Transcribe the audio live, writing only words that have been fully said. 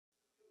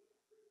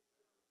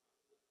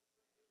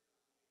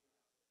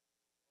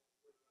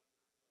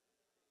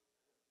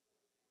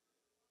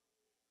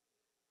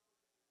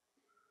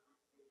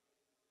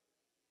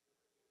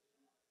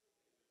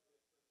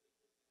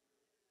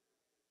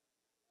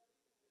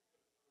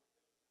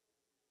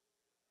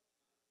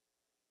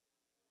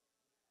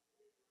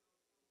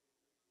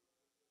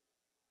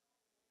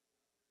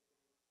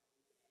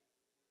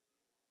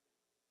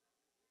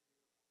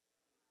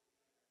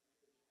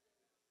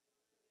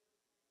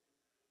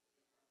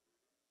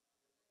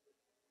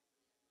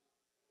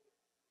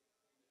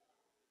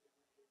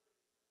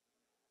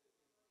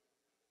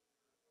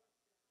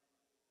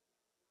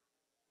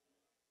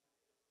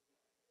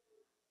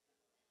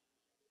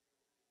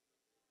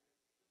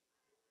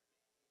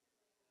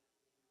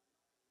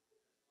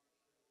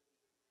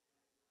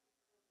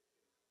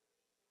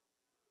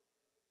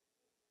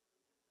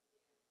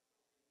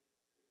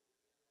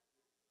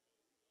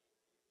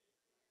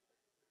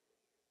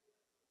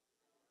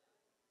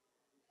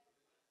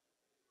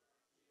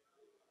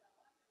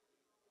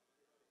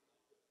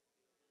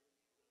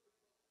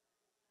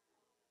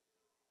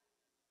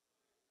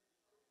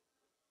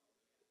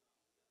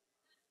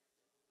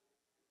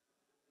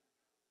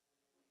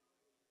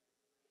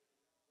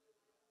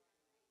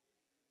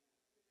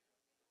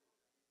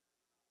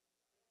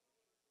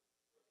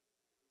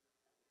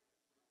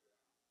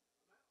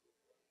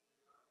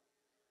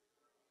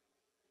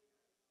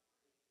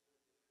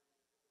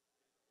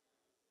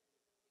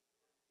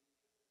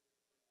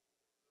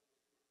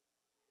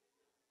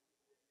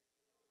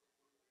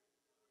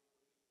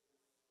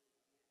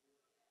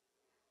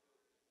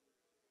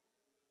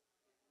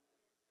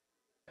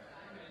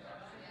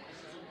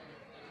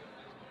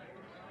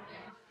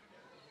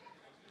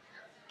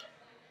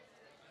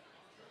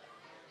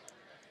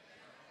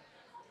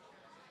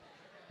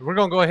We're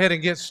going to go ahead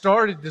and get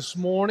started this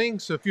morning,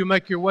 so if you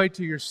make your way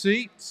to your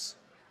seats.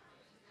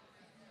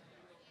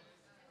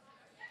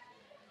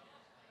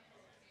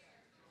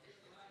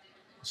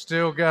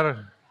 Still got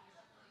a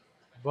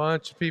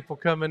bunch of people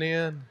coming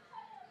in.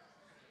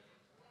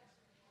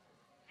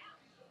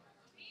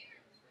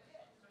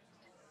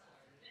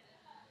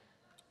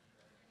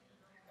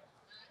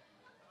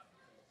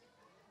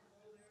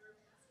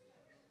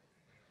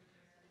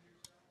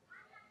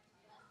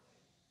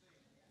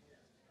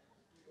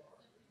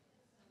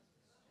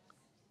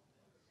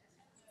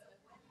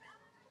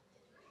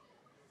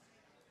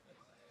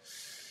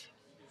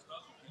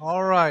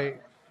 All right.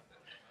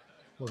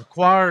 Well, the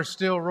choir is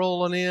still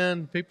rolling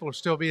in. People are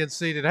still being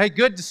seated. Hey,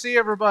 good to see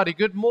everybody.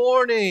 Good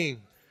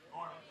morning.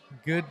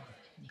 Good.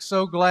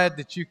 So glad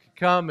that you could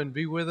come and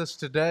be with us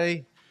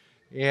today.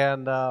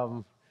 And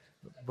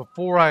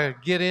before I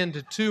get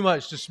into too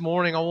much this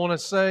morning, I want to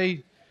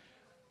say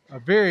a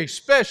very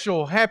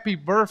special happy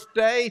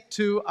birthday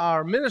to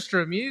our minister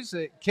of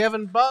music,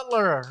 Kevin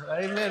Butler.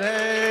 Amen.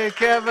 Hey,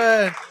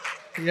 Kevin.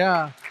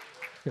 Yeah.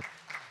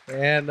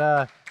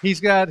 And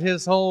he's got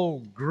his whole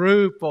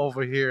group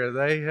over here.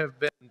 They have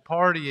been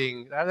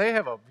partying. They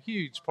have a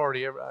huge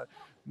party.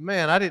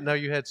 Man, I didn't know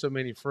you had so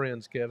many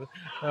friends, Kevin.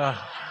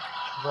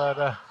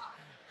 But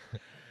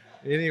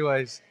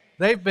anyways,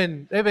 they've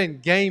been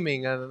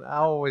gaming, and I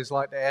always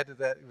like to add to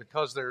that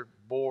because they're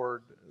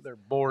bored. They're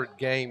bored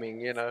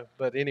gaming, you know.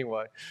 But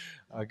anyway,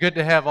 good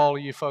to have all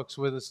of you folks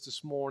with us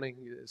this morning.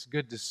 It's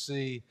good to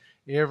see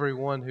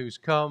everyone who's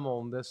come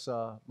on this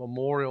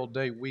Memorial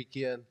Day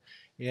weekend.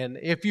 And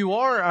if you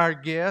are our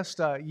guest,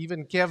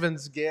 even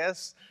Kevin's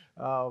guest,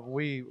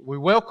 we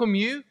welcome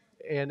you.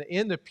 And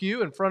in the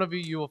pew in front of you,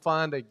 you will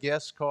find a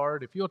guest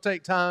card. If you'll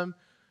take time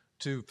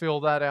to fill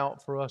that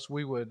out for us,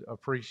 we would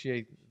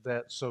appreciate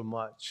that so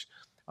much.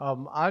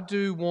 I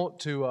do want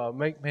to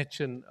make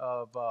mention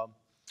of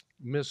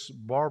Miss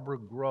Barbara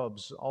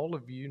Grubbs. All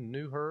of you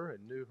knew her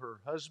and knew her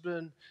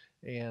husband.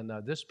 And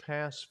this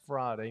past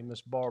Friday,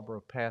 Miss Barbara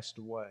passed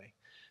away.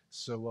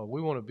 So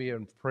we want to be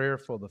in prayer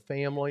for the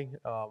family.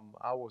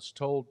 I was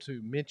told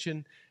to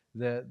mention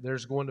that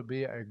there's going to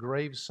be a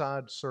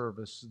graveside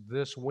service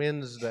this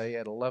Wednesday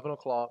at 11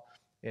 o'clock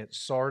at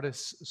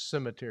Sardis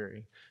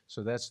Cemetery.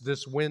 So that's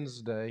this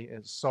Wednesday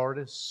at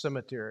Sardis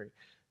Cemetery.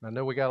 And I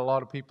know we got a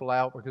lot of people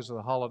out because of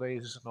the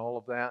holidays and all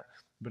of that.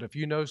 But if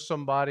you know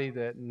somebody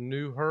that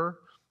knew her,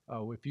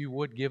 if you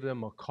would give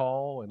them a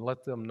call and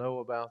let them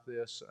know about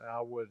this,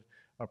 I would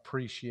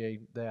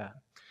appreciate that.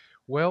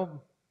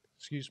 Well,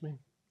 excuse me.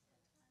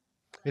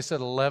 It's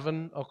at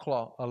 11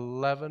 o'clock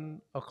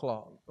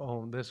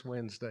on this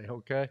Wednesday,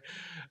 okay?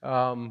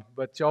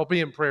 But y'all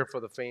be in prayer for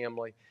the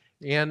family.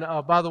 And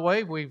by the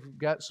way, we've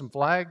got some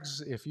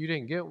flags. If you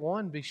didn't get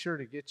one, be sure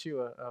to get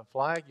you a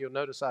flag. You'll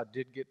notice I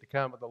did get to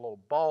come with a little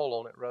ball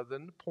on it rather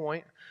than the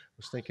point. I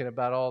was thinking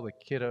about all the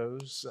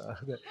kiddos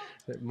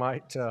that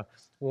might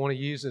want to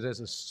use it as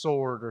a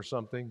sword or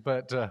something.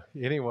 But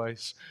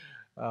anyways,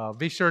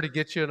 be sure to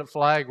get you a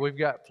flag. We've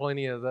got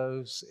plenty of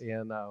those,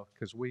 and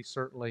because we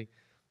certainly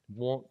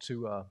want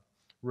to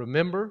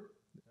remember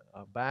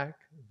back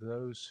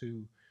those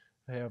who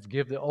have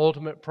give the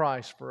ultimate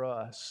price for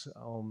us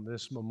on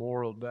this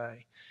Memorial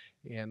Day.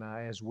 And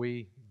as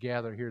we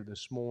gather here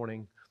this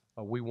morning,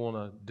 we want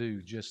to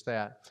do just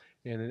that.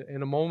 And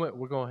in a moment,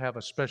 we're going to have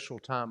a special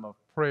time of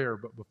prayer.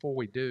 But before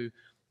we do,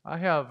 I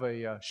have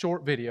a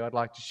short video I'd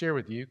like to share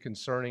with you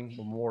concerning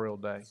Memorial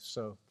Day.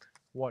 So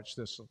watch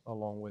this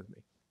along with me.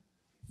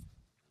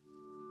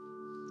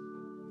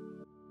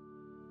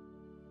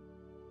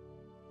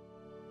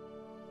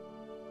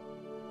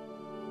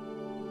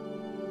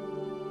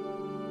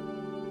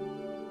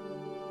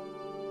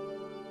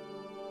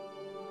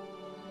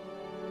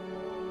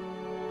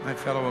 My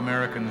fellow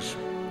Americans,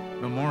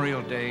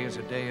 Memorial Day is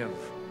a day of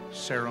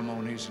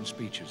ceremonies and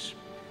speeches.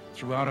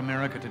 Throughout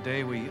America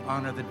today, we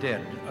honor the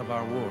dead of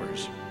our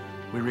wars.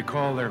 We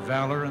recall their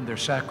valor and their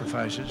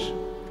sacrifices.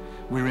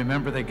 We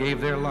remember they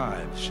gave their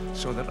lives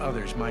so that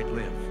others might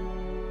live.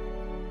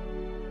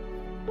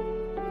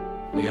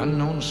 The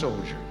unknown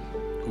soldier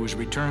who has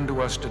returned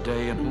to us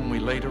today and whom we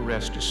lay to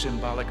rest is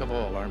symbolic of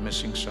all our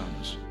missing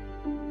sons.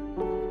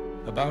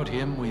 About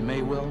him, we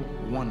may well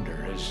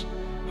wonder, as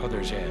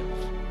others have.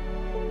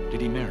 Did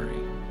he marry?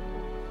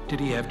 Did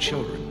he have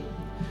children?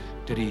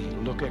 Did he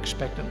look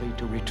expectantly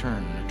to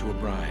return to a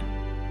bride?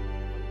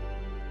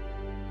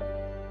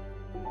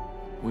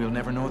 We'll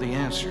never know the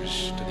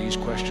answers to these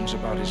questions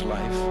about his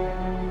life.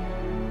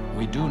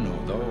 We do know,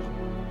 though,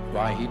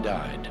 why he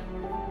died.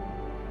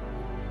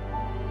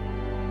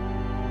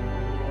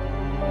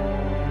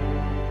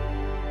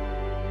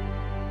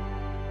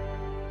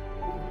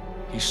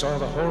 He saw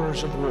the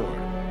horrors of war,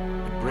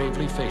 but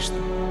bravely faced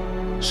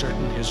them,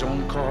 certain his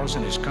own cause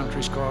and his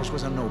country's cause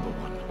was a noble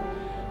one,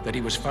 that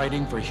he was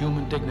fighting for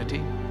human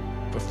dignity,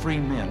 for free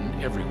men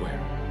everywhere.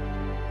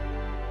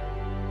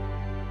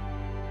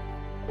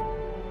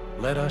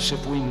 Let us,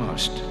 if we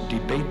must,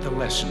 debate the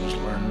lessons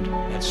learned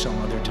at some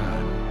other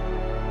time.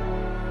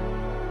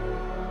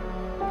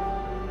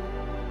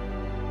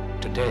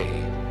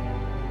 Today,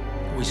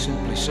 we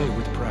simply say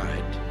with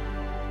pride,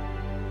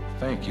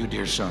 thank you,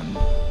 dear son.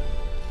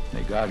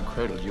 May God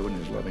cradle you in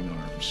his loving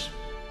arms.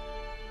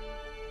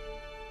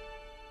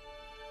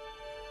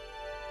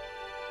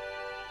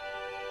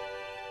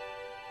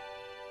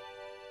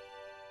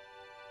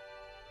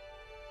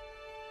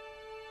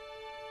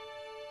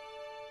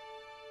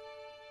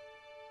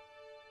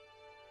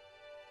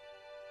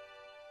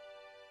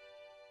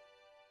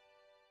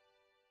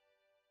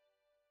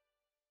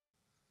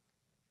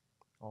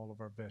 All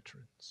of our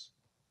veterans.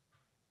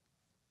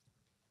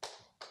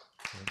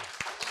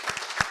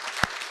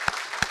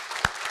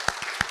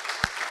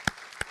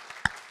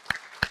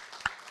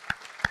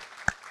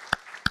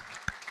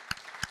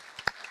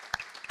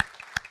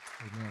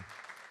 Amen.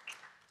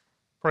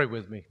 Pray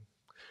with me.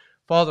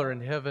 Father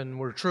in heaven,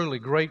 we're truly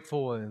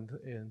grateful and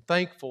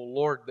thankful,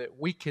 Lord, that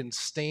we can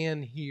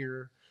stand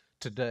here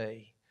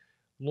today.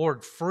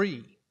 Lord,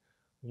 free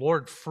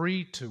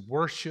to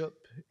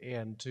worship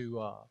and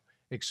to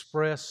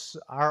express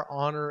our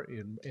honor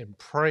and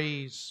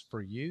praise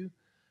for you.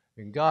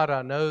 And God,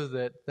 I know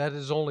that that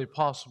is only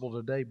possible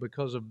today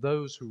because of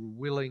those who are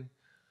willing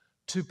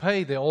to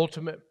pay the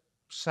ultimate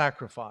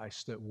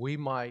sacrifice that we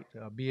might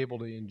be able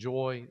to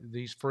enjoy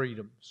these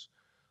freedoms.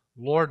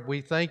 Lord,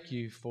 we thank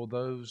you for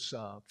those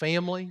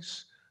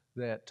families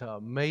that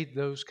made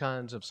those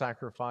kinds of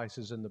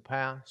sacrifices in the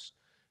past.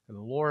 And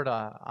Lord,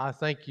 I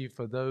thank you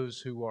for those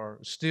who are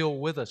still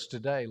with us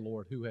today,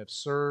 Lord, who have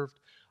served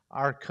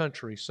our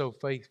country so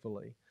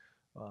faithfully,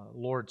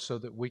 Lord, so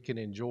that we can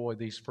enjoy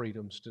these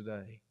freedoms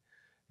today.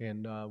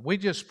 And we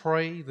just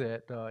pray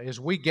that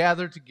as we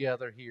gather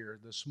together here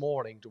this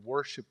morning to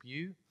worship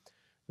you,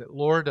 that,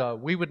 Lord,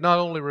 we would not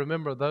only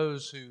remember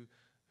those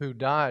who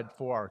died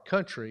for our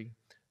country,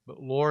 but,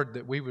 Lord,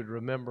 that we would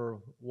remember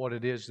what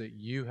it is that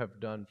you have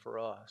done for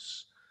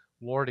us.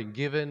 Lord, in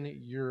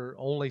giving your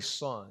only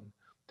Son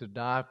to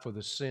die for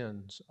the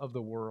sins of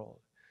the world.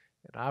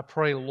 And I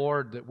pray,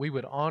 Lord, that we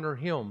would honor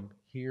him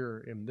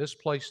here in this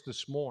place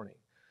this morning.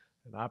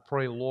 And I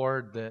pray,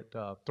 Lord, that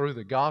through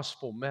the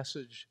gospel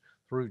message,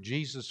 through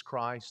Jesus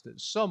Christ, that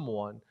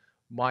someone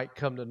might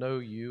come to know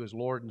you as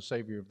Lord and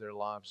Savior of their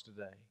lives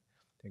today.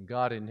 And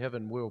God in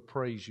heaven will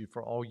praise you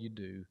for all you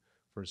do.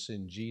 For it's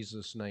in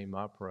Jesus' name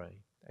I pray.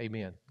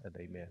 Amen and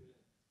amen.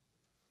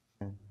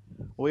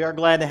 We are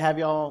glad to have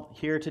you all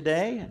here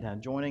today,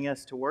 joining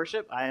us to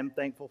worship. I am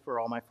thankful for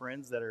all my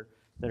friends that are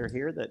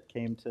here that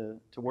came to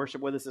worship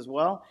with us as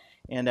well.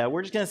 And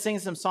we're just going to sing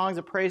some songs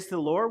of praise to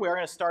the Lord. We are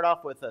going to start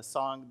off with the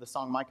song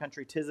 "My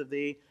Country 'Tis of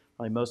Thee."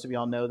 Probably most of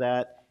y'all know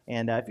that.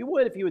 And if you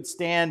would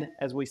stand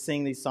as we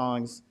sing these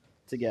songs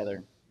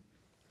together.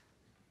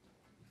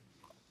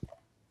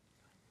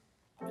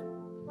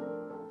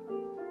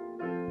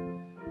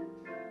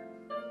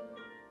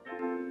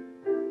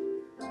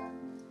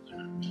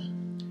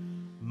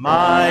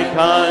 My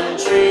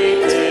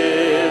country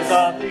 'tis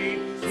of thee,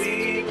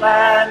 sweet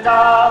land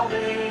of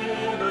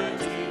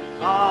liberty,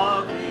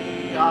 of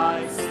thee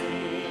I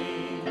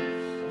sing.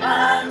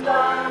 Land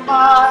of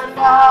my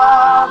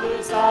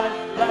father's side,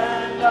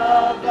 land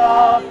of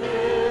the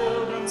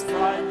pilgrim's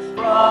pride,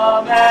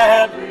 from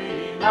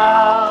every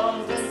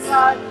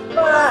mountainside,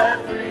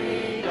 let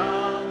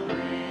freedom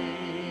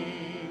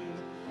ring.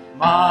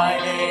 My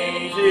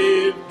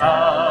native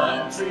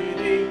country,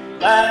 thee,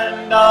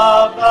 land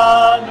of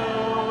the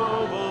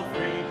noble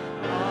free,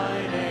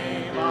 thy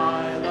name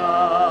I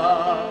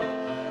love.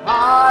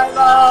 I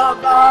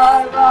love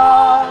thy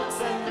rocks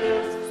and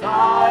hills,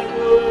 thy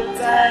woods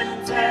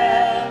and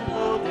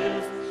temple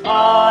hills,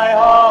 my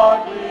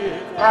heart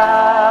with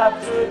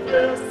rapture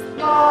fills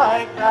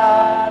like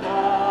that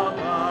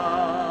above.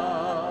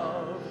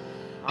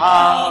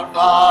 Our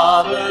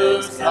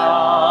fathers,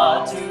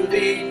 God, to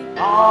thee,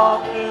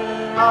 author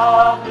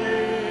of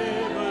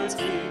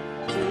liberty,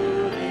 to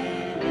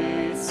thee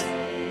we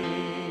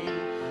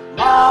sing.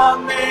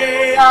 Long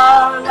may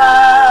our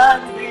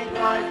land be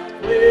bright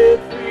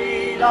with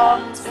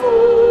freedom's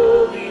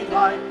holy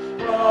light.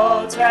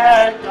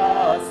 Protect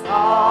us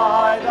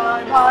by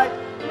thy might,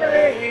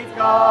 great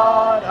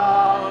God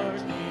our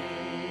King.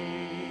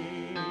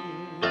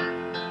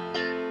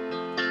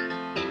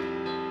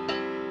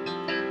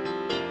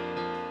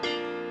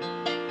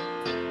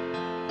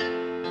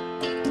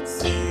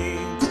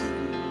 Sing to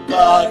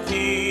the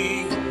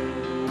King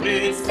who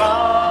is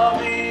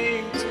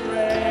coming to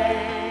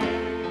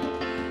reign.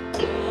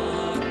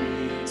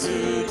 Glory to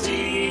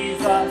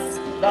Jesus,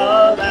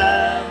 the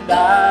Lamb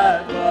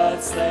that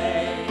was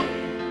slain.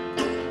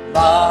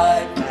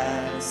 Life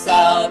and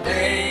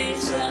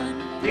salvation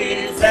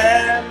his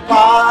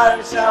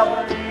empire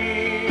shall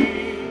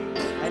bring,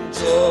 and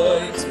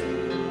joy to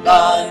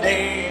the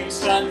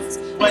nations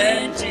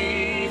when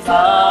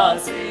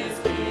Jesus is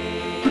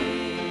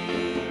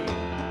King.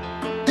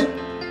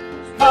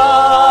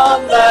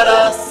 Come, let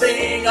us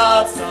sing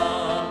a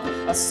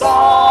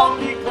song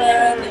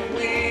declaring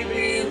we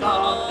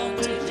belong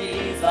to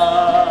Jesus.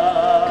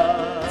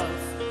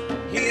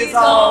 He is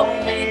all we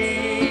need.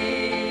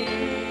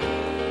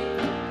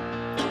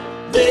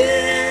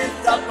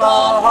 Lift up a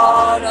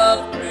heart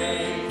of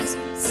praise,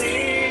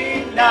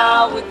 sing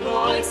now with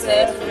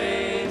voices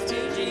raised to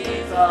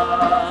Jesus.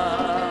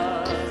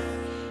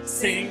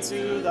 Sing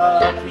to the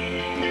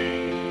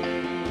King.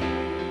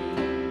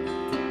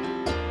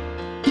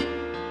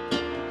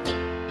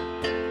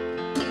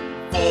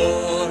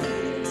 For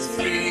his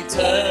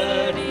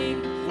returning,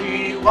 we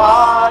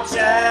watch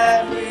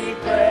and we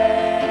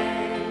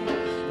pray.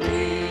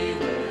 We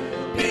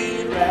will be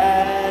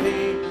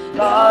ready,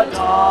 the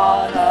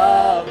dawn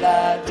of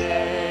that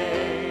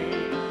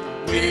day.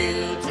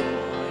 We'll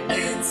join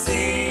in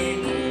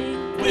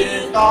singing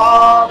with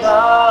all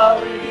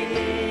the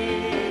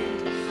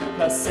redeemed,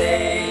 'cause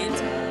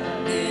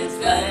Satan is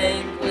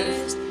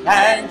vanquished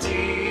and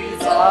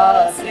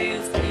Jesus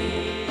is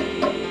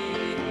King.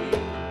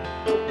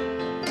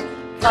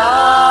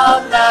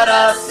 Come, let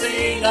us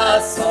sing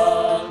a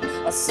song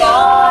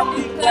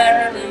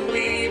declaring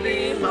we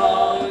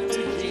belong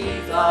to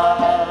Jesus.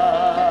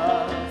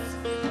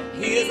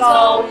 He is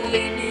all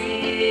we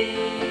need.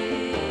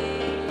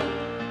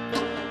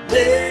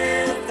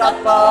 Lift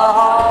up a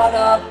heart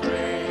of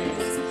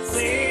praise.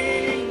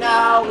 Sing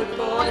now with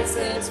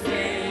voices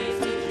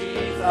raised to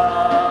Jesus.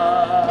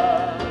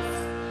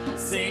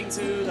 Sing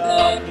to the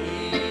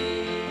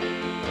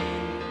King.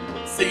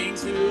 Sing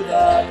to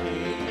the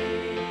King.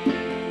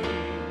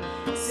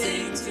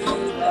 Sing to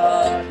the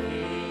King.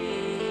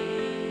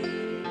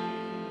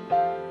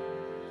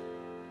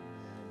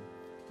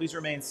 Please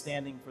remain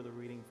standing for the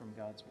reading from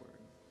God's Word.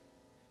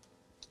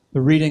 The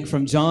reading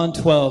from John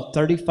 12,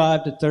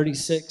 35 to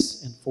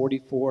 36 and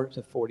 44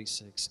 to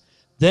 46.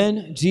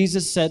 Then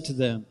Jesus said to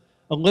them,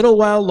 "A little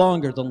while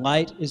longer the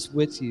light is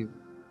with you.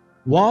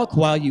 Walk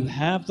while you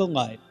have the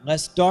light,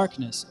 lest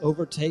darkness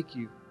overtake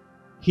you.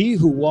 He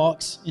who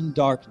walks in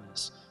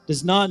darkness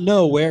does not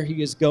know where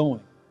he is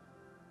going.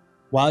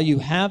 While you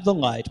have the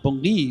light,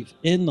 believe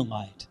in the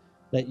light,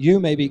 that you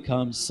may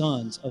become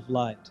sons of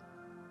light."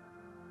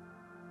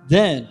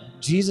 Then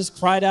Jesus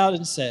cried out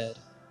and said,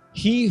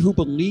 "He who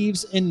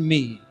believes in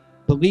me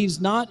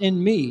believes not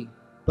in me,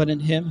 but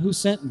in him who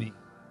sent me.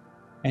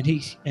 And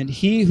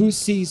he who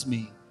sees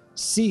me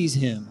sees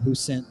him who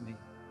sent me.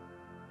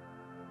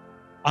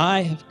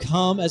 I have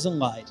come as a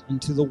light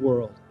into the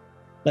world,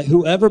 that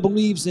whoever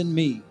believes in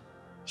me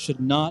should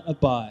not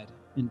abide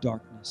in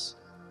darkness."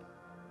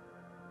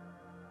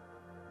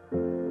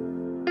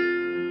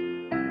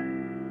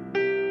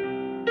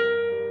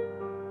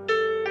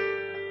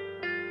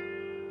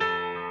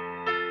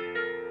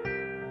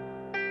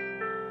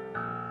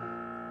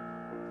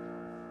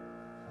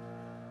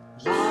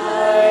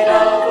 Light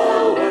of the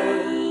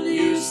world,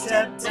 you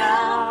step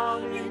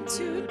down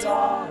into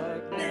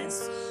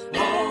darkness.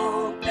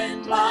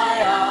 Open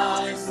my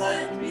eyes,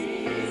 let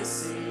me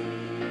see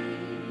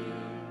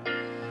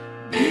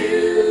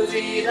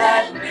beauty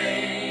that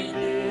made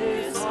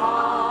this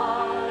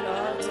heart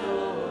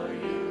adore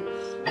you.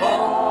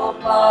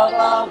 Hope of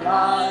a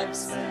life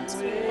spent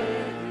with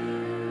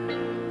you.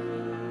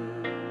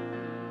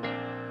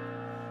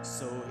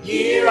 So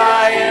here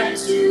I am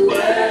to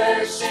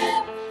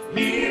worship.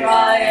 Here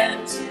I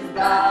am to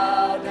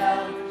bow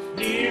down.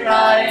 Here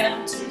I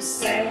am to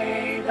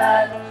say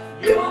that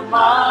you're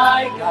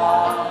my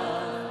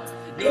God.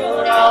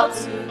 You're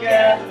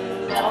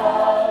altogether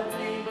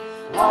lovely,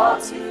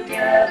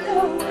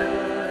 altogether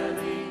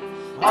worthy,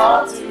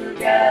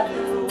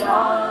 altogether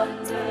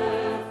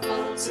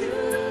wonderful to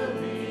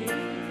me.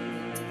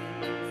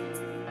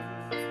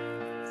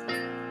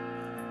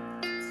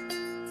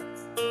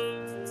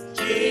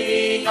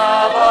 King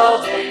of all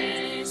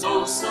days,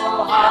 oh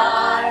so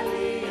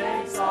highly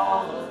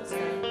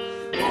exalted,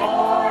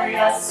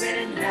 glorious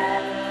in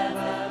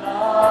heaven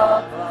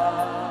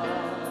above.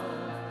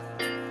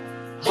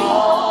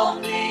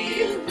 Humbly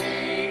you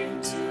came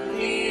to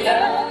the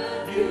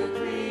earth you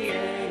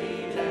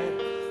created,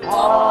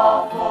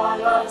 all for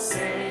love's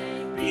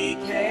sake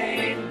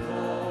became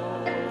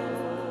poor.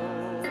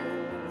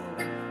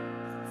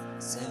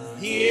 So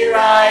here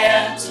I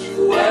am to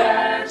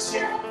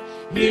worship,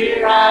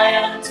 here I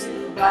am to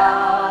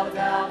bow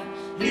down,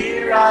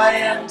 here I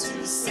am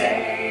to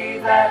say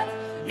that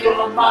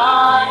you're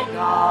my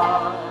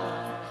God.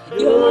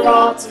 You're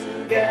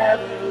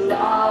altogether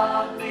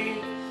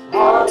lovely,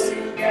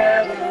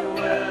 altogether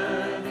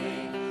worthy,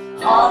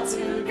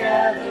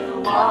 altogether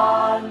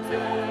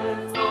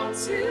wonderful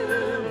to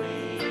me.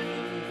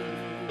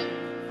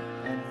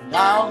 And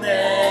I'll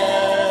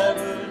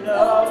never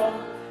know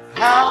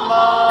how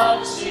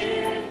much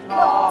it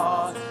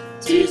cost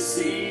to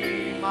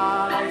see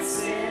my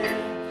sin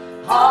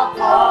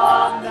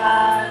upon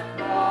that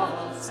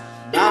cross.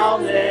 And I'll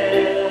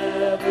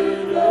never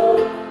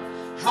know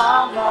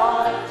how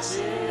much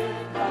it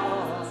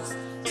costs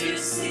to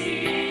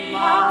see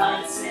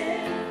my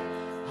sin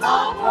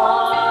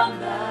upon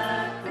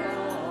that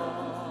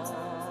cross.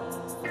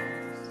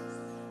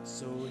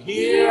 So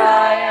here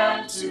I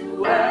am to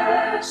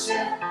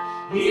worship,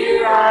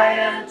 here I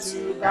am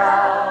to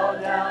bow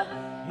down,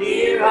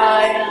 here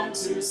I am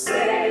to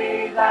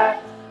say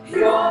that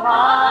you're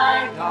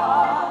my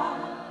God.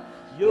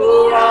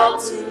 You're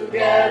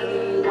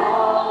altogether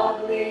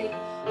lovely,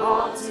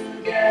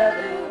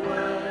 altogether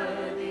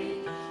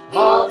worthy,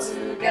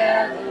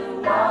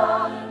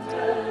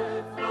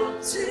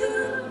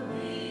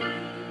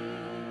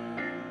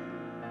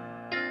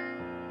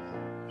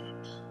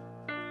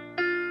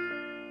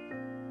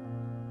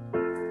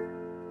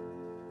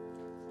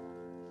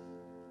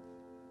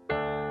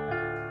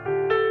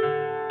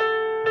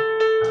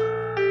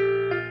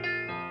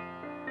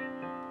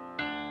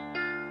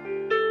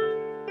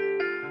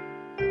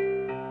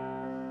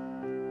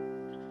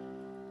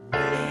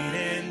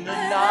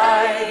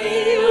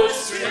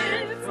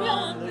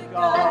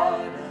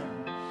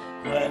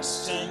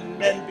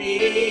 questioned and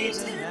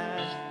beaten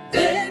and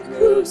then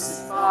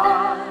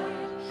crucified.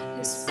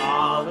 his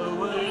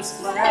followers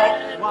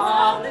fled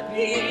while the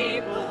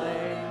people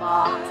they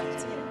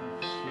mocked him.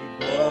 He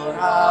bore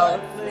our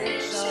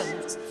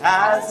afflictions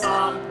as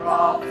long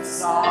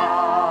prophesied.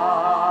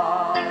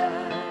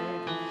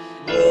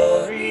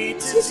 Glory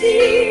to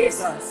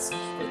Jesus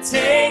for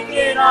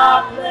taking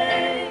our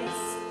place.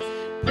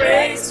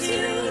 Praise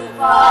to the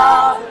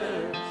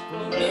Father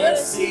for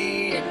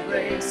mercy and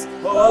grace.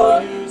 Oh,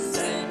 you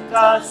sent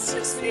us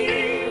your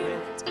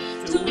Spirit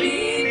till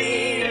we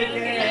meet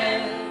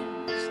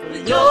again. For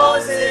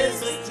yours is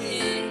the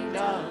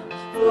kingdom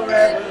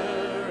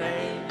forever.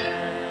 Amen.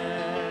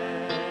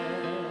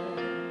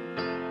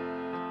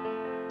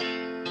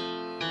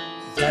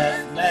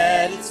 Death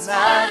met its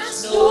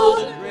match,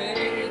 no, the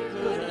grave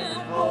couldn't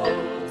hold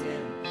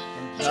him.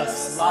 And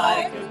just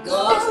like a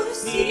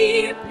ghost,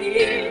 he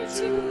appeared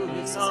to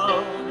his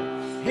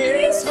own.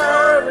 His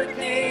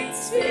hurricane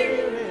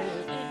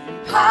spirit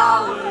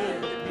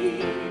empowered the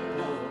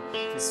people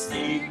to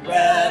speak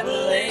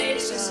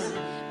revelation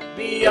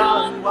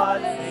beyond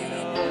what they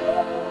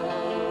know.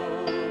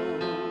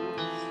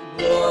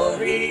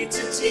 Glory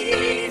to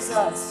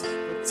Jesus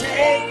for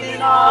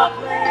taking our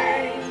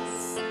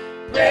place.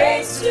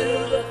 Praise to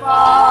the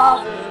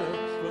Father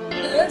for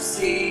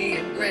mercy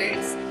and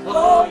grace.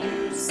 Oh,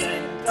 you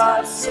sent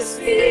us your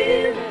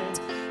Spirit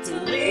to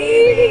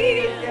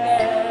lead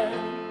again.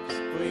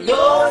 For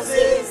yours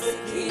is the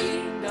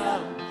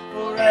kingdom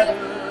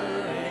forever.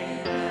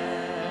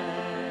 Amen.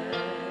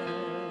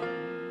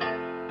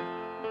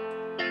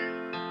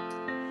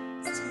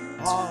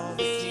 All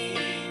the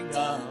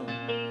kingdom,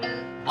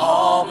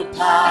 all the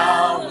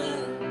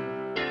power,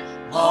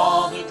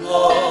 all the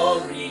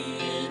glory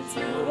is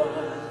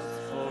yours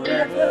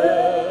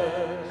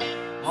forever.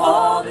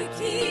 All the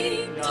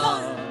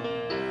kingdom,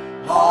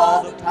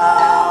 all the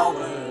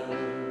power,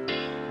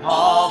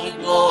 all the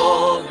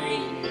glory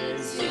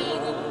is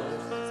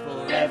yours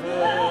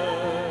forever.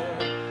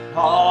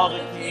 All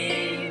the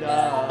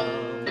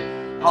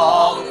kingdom,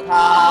 all the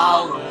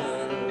power,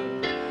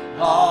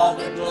 all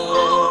the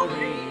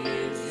glory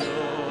is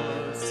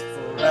yours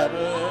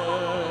forever.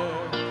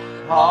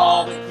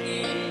 All the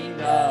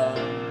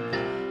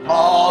kingdom,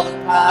 all the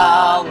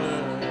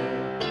power,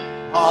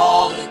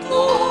 all the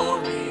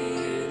glory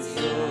is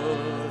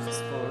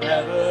yours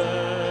forever.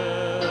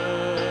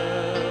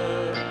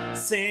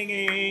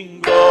 Singing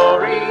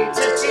glory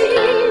to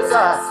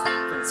Jesus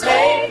for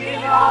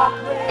taking our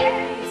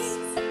place.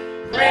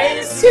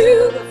 Praise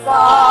to the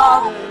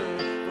Father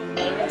for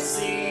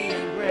mercy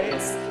and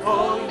grace.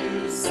 Oh,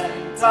 you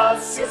sent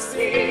us your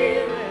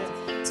Spirit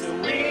till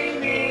we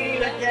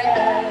meet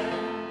again.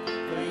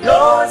 For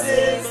yours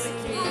is the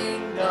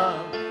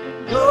kingdom,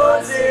 and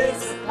yours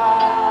is the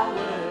power,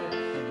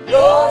 and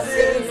yours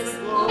is the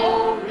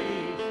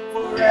glory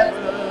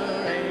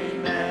forever.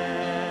 Amen.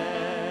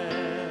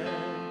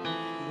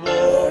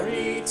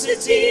 Glory to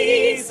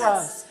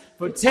Jesus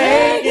for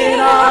taking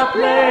our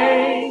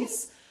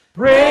place.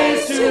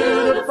 Praise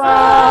to the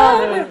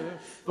Father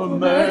for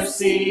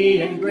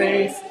mercy and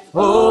grace.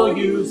 Oh,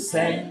 you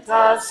sent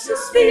us your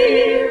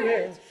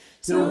Spirit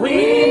till we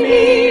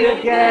meet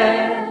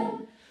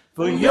again.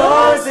 For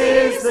yours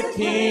is the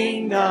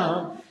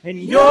kingdom, and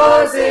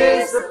yours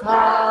is the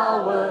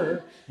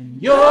power,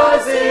 and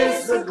yours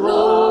is the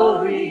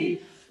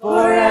glory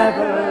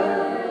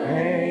forever.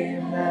 Amen.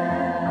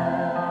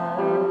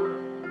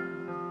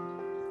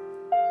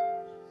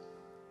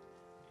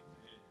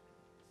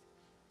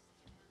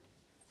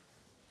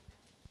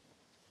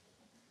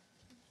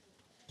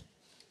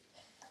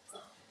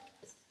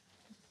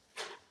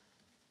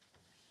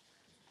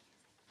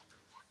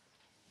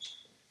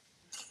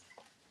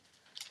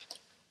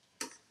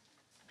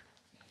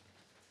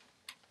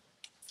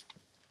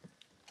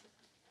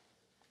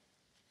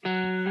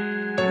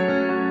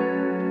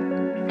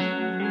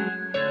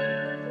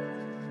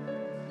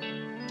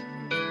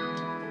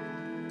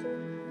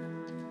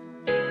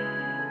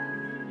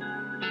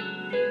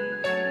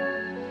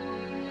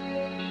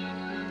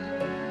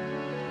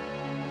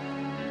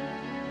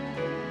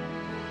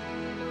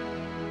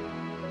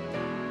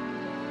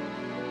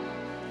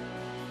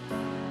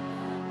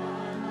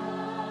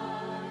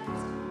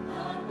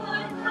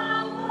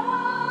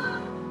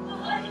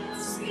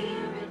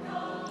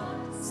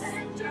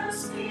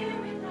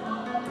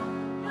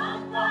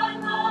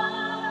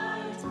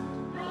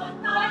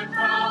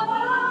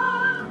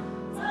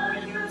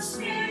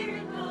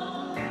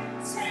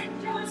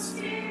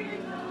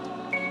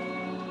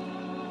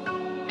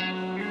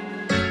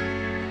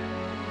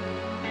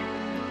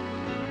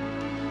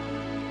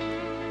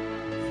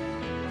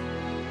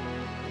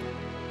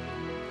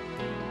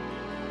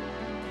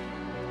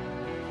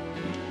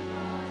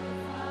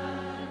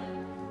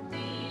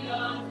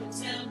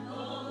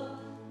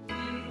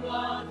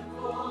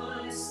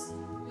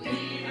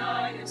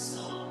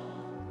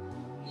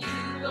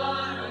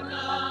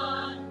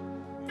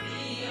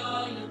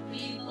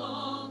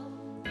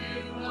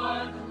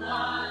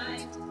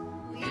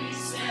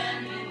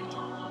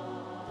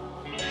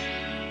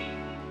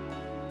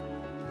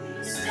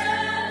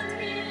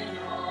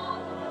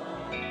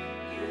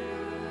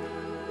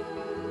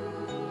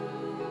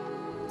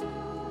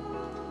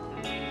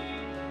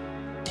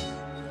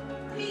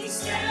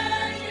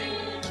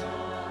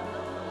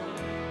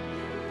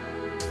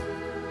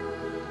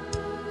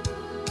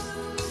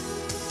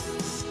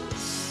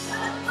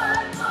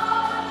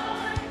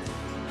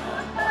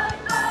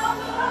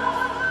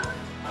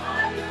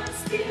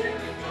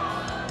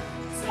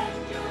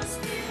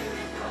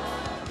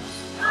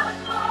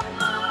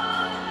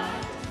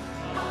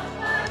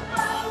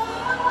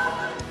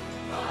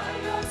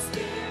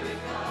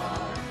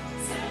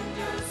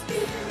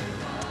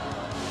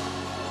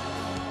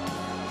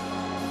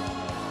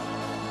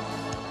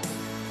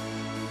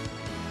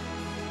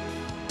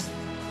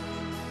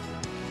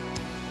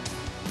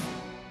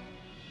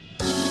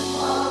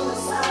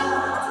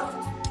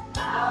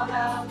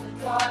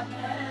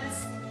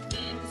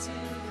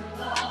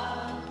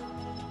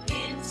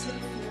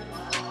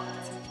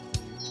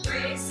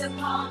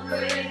 upon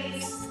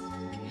grace,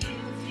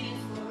 beauty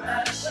for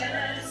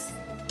ashes.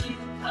 You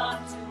come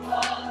to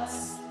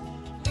us,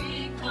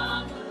 we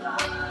come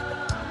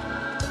alive.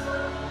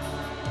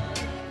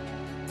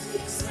 We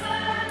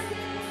stand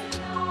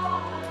in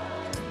awe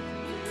of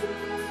you.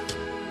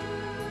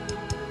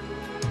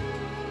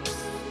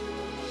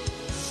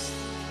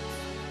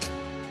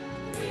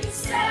 We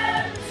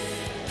stand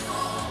in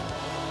awe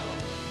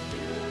of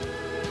you.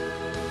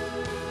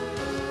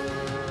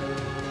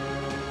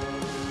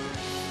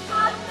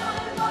 Not my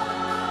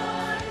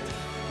mind,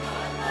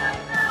 not my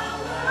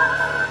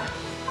power,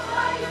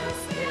 by your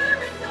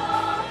Spirit,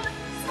 God,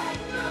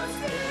 send your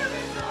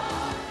Spirit,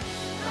 God.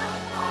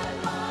 Not my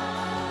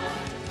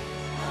mind,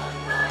 not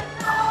my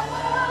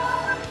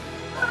power,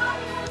 by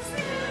your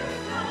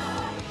Spirit,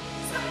 God,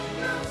 send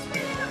your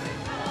Spirit,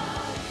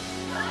 God.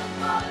 Not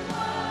my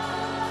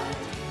mind,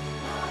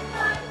 not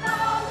my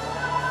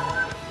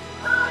power,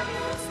 by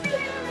your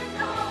Spirit,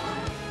 God,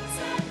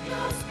 send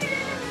your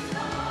Spirit,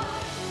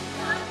 God.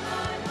 Not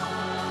my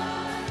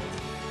mind,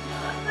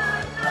 not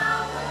my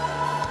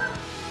power,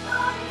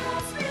 by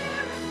your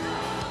Spirit,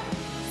 God,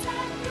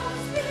 send your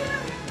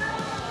Spirit,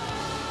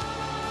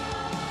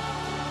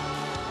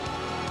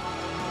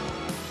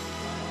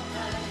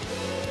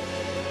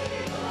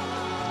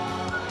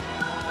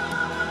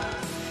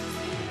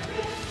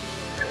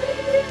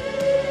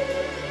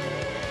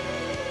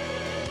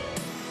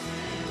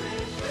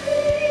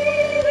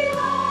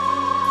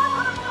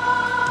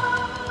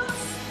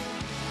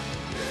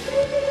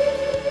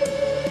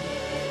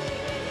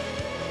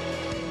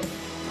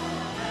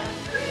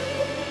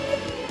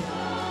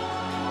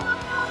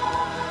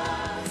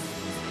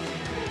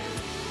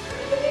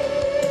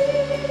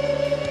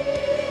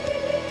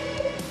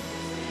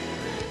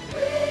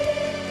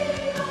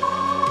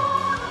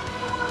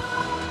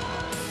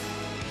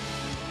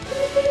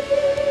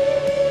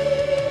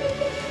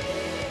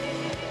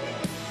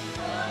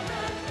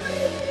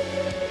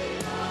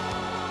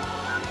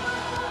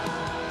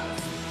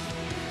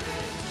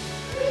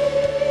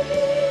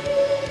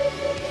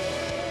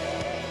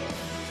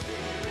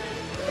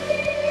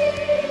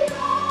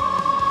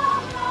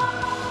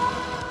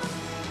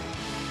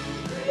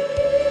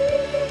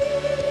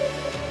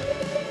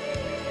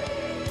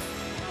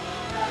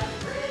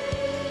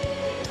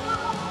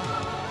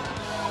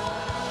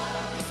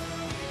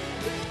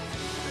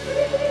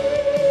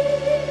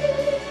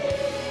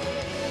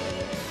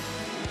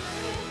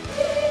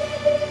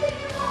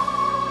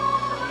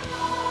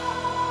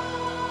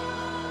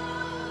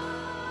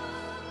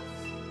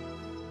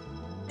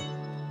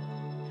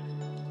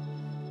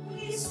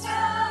 we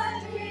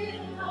stand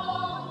in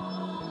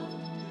awe of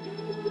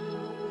you.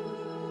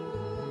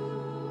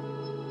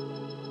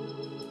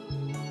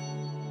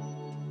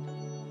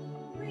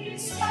 We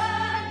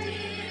stand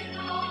in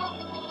awe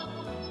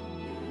of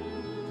you.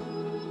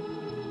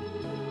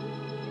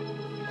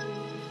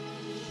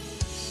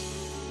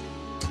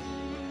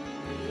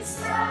 We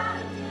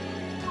stand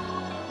in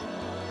awe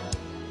of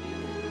you.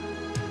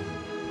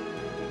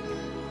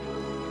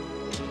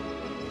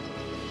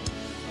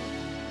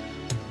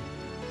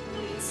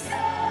 We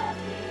stand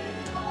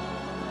in awe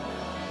of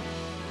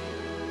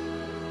you.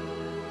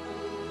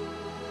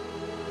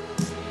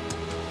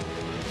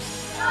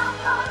 Not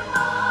by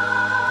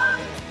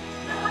might,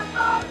 not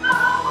by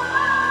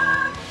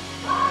power,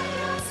 by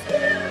your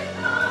Spirit,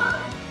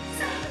 God,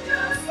 send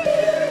your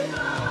Spirit,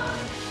 God.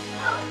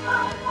 Not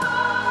by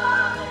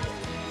might,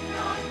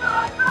 not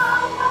by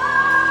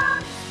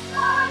power,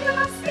 by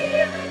your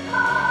Spirit,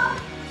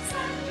 God,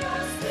 send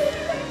your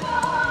Spirit,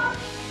 God.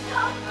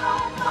 Not by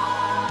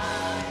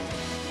might,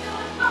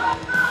 not by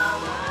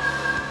power,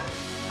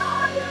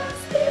 by your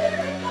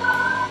Spirit,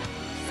 God,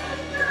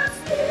 send your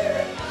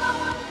Spirit,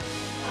 God.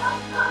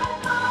 Not by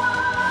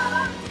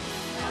might,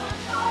 not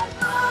by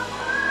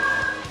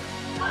power,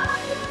 by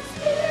your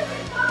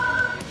Spirit,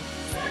 God,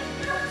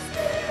 send your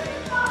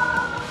Spirit,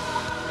 God.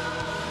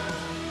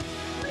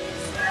 We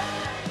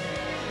stand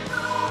in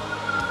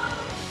awe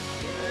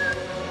of you.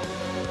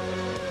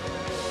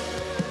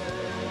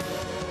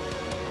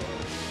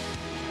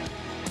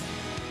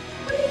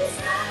 We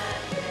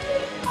stand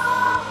in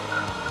awe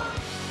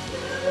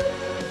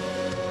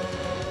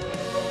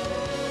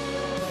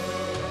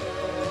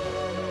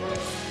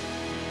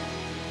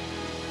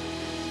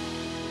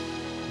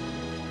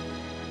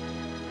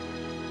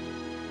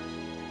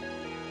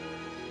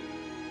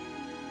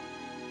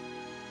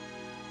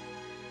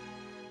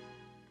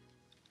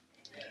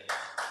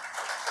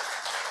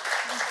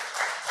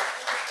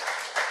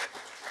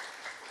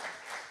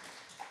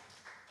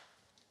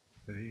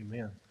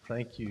Amen.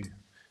 Thank you.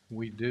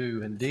 We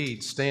do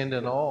indeed stand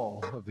in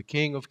awe of the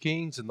King of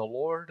Kings and the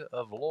Lord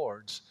of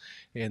Lords.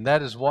 And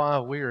that is why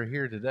we are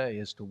here today,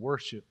 is to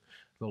worship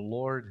the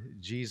Lord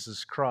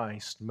Jesus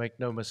Christ. Make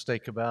no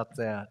mistake about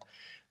that.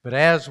 But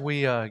as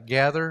we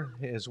gather,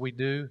 as we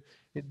do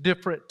at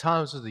different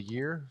times of the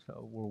year,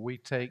 where we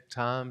take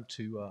time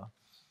to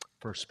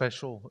for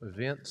special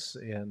events,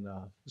 and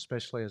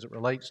especially as it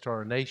relates to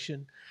our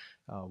nation,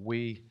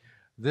 we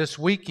This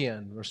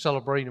weekend, we're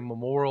celebrating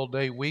Memorial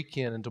Day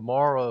weekend, and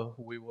tomorrow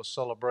we will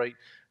celebrate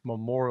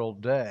Memorial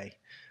Day.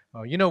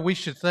 We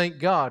should thank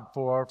God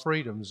for our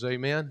freedoms.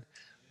 Amen.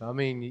 I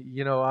mean,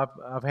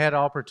 I've had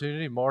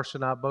opportunity. Marcia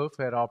and I both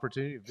had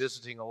opportunity of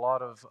visiting a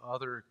lot of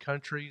other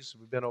countries.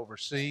 We've been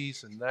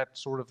overseas and that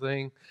sort of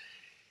thing.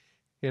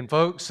 And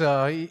folks,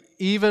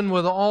 even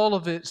with all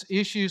of its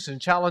issues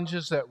and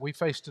challenges that we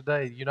face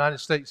today, the United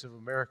States of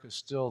America is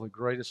still the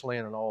greatest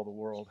land in all the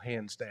world,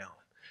 hands down.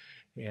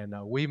 And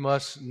we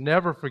must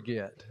never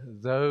forget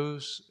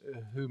those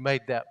who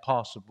made that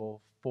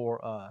possible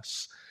for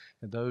us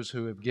and those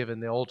who have given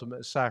the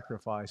ultimate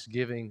sacrifice,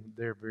 giving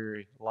their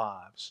very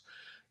lives.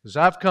 As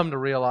I've come to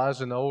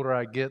realize, and the older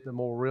I get, the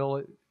more real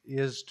it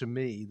is to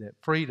me that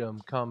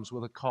freedom comes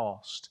with a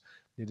cost.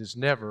 It is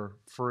never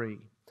free.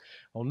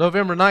 On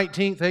November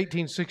 19th,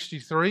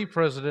 1863,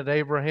 President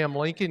Abraham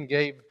Lincoln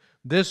gave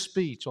this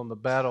speech on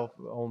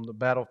the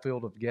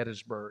battlefield of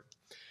Gettysburg.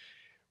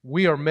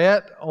 We are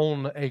met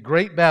on a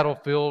great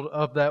battlefield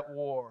of that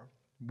war.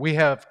 We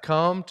have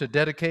come to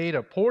dedicate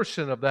a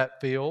portion of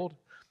that field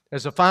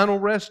as a final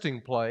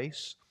resting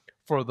place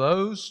for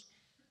those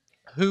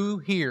who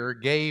here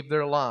gave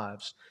their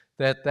lives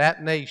that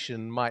that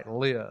nation might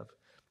live.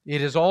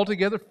 It is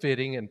altogether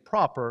fitting and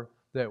proper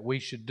that we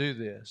should do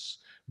this.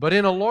 But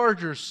in a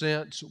larger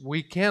sense,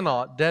 we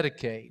cannot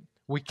dedicate,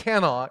 we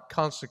cannot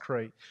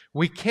consecrate,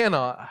 we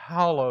cannot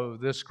hallow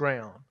this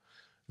ground.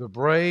 The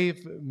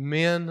brave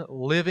men,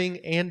 living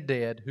and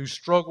dead, who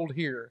struggled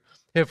here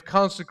have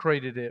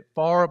consecrated it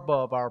far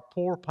above our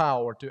poor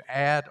power to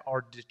add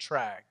or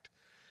detract.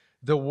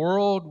 The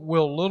world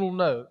will little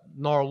note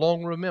nor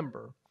long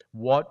remember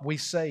what we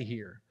say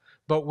here,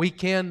 but we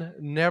can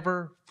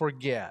never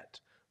forget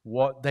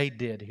what they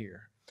did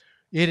here.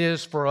 It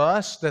is for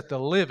us that the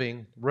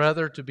living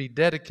rather to be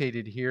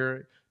dedicated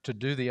here to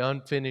do the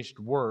unfinished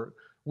work,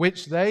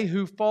 which they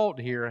who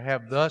fought here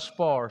have thus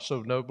far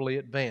so nobly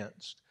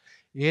advanced.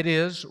 It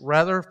is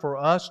rather for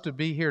us to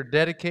be here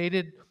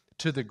dedicated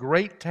to the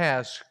great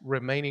task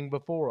remaining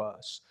before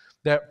us,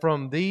 that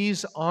from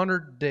these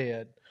honored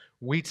dead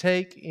we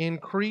take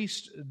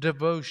increased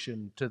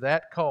devotion to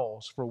that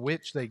cause for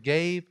which they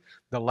gave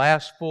the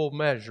last full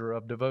measure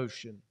of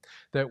devotion,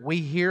 that we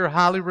here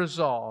highly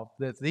resolve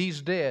that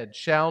these dead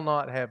shall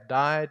not have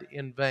died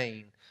in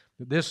vain,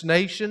 that this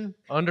nation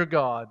under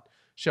God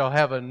shall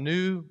have a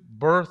new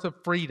birth of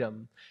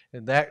freedom,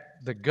 and that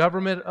the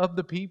government of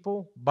the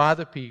people, by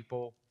the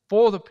people,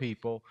 for the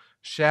people,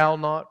 shall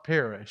not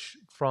perish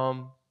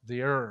from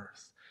the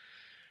earth.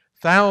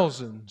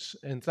 Thousands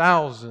and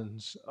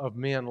thousands of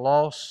men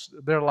lost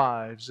their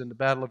lives in the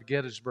Battle of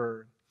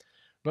Gettysburg.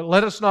 But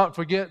let us not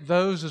forget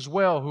those as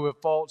well who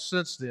have fought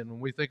since then. When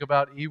we think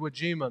about Iwo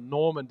Jima,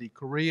 Normandy,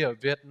 Korea,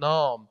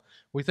 Vietnam,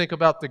 we think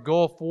about the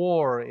Gulf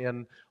War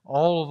and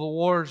all of the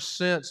wars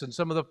since and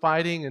some of the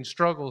fighting and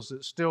struggles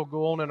that still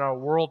go on in our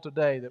world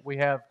today, that we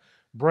have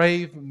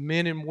brave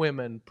men and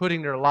women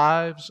putting their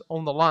lives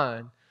on the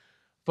line.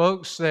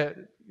 Folks,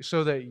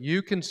 so that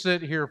you can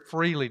sit here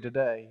freely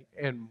today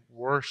and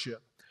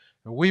worship.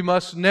 And we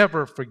must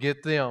never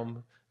forget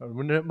them.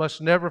 We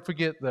must never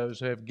forget those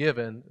who have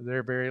given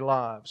their very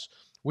lives.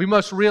 We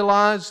must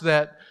realize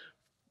that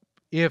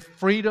if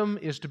freedom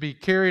is to be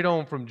carried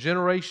on from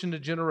generation to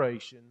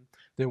generation,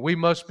 then we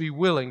must be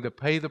willing to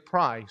pay the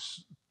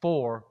price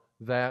for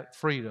that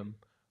freedom.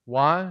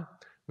 Why?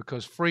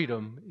 Because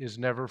freedom is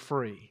never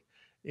free.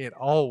 It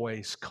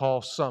always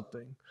costs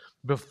something.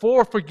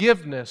 Before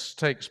forgiveness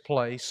takes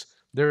place,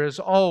 there is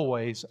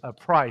always a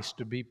price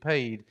to be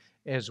paid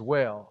as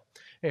well.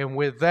 And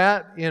with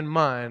that in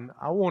mind,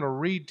 I want to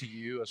read to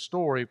you a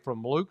story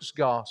from Luke's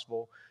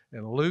Gospel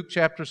in Luke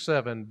chapter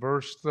 7,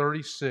 verse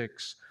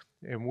 36.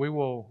 And we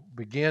will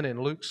begin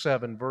in Luke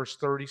 7, verse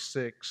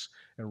 36,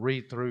 and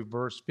read through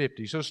verse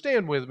 50. So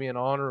stand with me in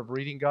honor of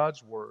reading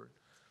God's Word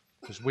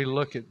as we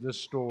look at this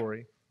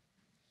story.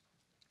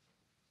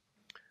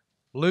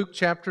 Luke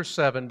chapter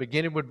 7,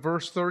 beginning with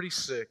verse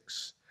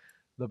 36,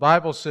 the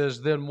Bible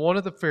says, Then one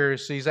of the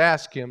Pharisees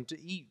asked him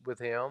to eat with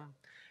him,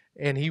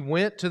 and he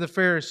went to the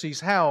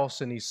Pharisee's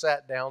house, and he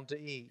sat down to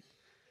eat.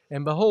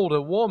 And behold,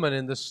 a woman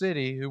in the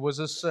city who was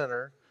a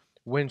sinner,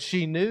 when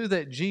she knew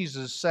that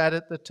Jesus sat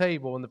at the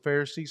table in the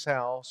Pharisee's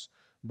house,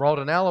 brought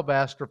an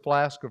alabaster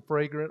flask of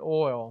fragrant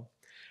oil,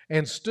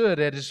 and stood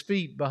at his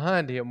feet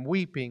behind him,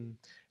 weeping.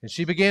 And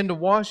she began to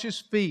wash his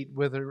feet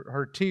with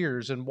her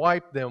tears and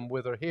wiped them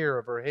with her hair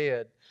of her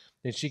head.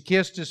 And she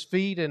kissed his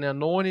feet and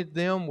anointed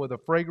them with a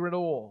fragrant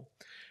oil.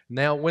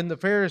 Now when the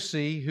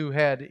Pharisee who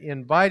had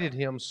invited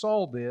him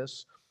saw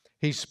this,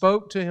 he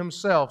spoke to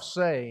himself,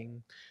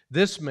 saying,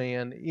 This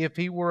man, if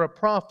he were a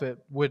prophet,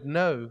 would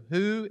know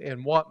who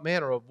and what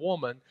manner of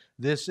woman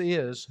this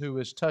is who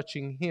is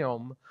touching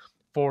him,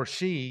 for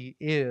she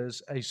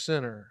is a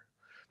sinner.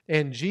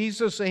 And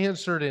Jesus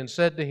answered and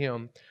said to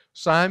him,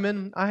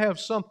 Simon, I have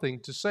something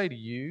to say to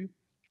you.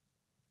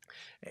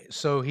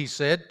 So he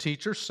said,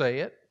 Teacher, say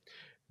it.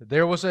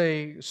 There was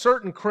a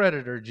certain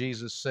creditor,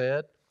 Jesus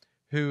said,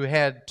 who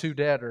had two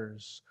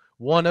debtors.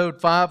 One owed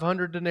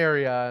 500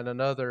 denarii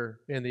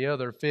and the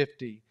other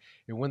 50.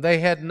 And when they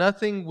had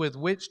nothing with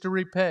which to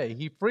repay,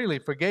 he freely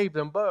forgave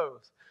them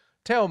both.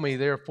 Tell me,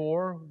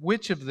 therefore,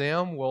 which of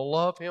them will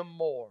love him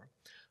more?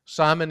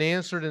 Simon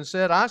answered and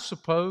said, I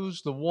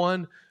suppose the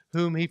one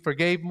whom he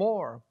forgave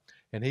more.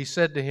 And he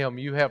said to him,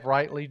 You have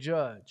rightly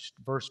judged.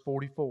 Verse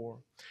 44.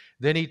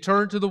 Then he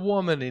turned to the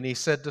woman and he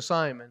said to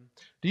Simon,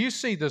 Do you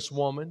see this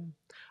woman?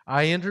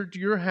 I entered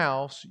your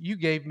house. You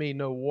gave me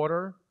no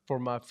water for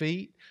my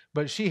feet,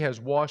 but she has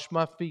washed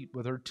my feet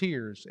with her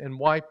tears and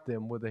wiped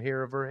them with the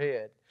hair of her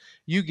head.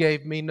 You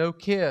gave me no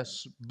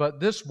kiss, but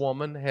this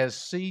woman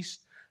has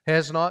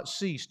not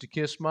ceased to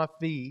kiss my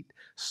feet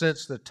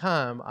since the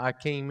time I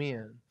came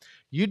in.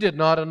 You did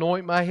not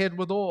anoint my head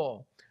with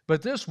oil,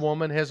 but this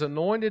woman has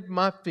anointed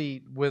my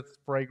feet with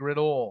fragrant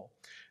oil.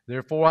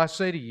 Therefore I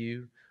say to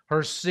you,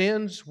 her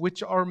sins,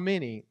 which are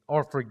many,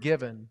 are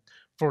forgiven,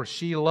 for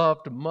she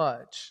loved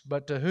much.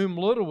 But to whom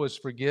little was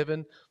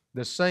forgiven,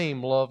 the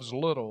same loves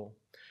little.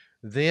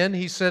 Then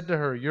he said to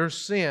her, Your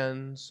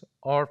sins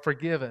are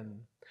forgiven.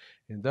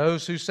 And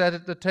those who sat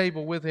at the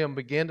table with him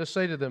began to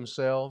say to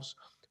themselves,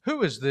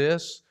 Who is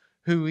this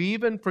who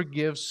even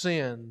forgives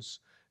sins?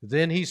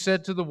 Then he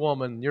said to the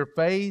woman, Your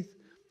faith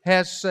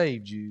has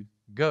saved you.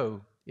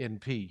 Go in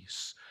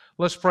peace.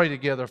 Let's pray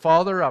together.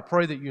 Father, I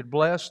pray that you'd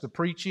bless the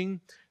preaching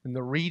and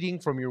the reading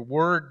from your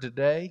word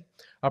today.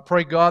 I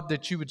pray, God,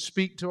 that you would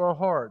speak to our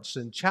hearts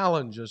and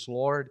challenge us,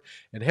 Lord,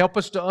 and help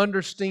us to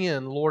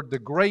understand, Lord, the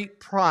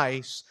great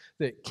price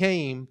that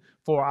came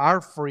for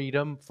our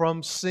freedom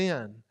from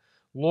sin.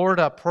 Lord,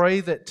 I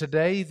pray that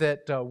today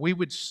that we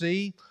would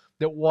see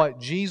that what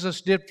Jesus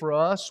did for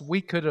us,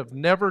 we could have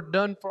never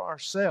done for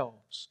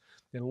ourselves.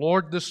 And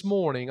Lord, this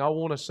morning, I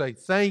want to say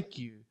thank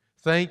you,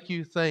 thank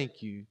you,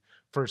 thank you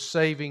for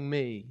saving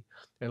me.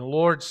 And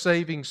Lord,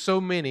 saving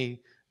so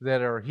many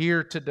that are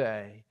here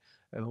today.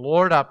 And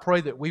Lord, I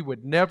pray that we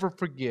would never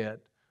forget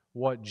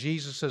what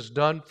Jesus has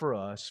done for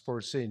us. For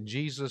it's in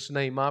Jesus'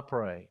 name I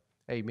pray.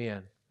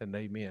 Amen and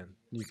amen.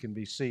 You can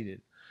be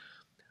seated.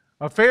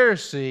 A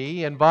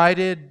Pharisee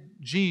invited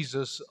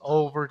Jesus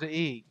over to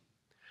eat.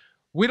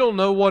 We don't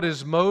know what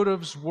his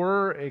motives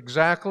were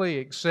exactly,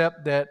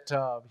 except that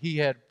he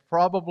had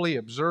probably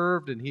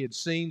observed and he had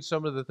seen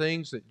some of the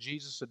things that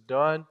Jesus had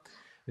done.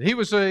 And he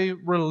was a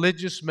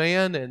religious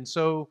man, and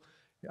so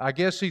I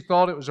guess he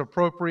thought it was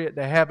appropriate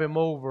to have him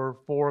over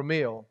for a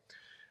meal.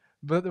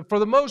 But for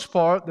the most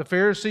part, the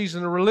Pharisees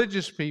and the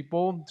religious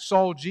people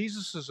saw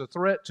Jesus as a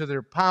threat to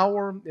their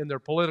power and their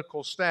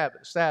political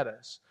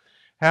status.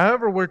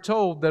 However, we're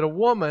told that a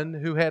woman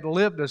who had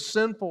lived a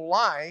sinful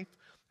life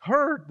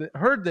heard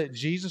that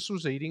Jesus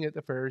was eating at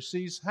the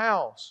Pharisees'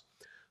 house.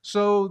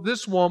 So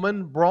this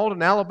woman brought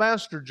an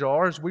alabaster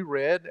jar, as we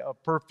read,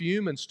 of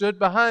perfume and stood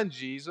behind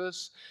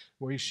Jesus.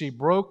 Where she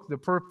broke the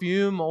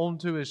perfume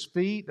onto his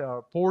feet,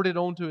 poured it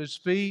onto his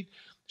feet.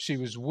 She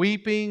was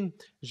weeping.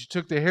 She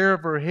took the hair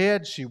of her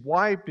head, she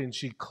wiped, and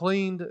she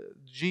cleaned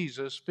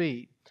Jesus'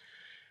 feet.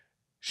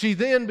 She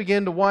then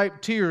began to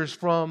wipe tears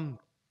from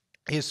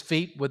his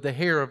feet with the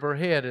hair of her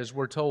head, as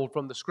we're told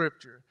from the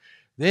Scripture.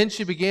 Then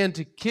she began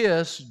to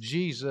kiss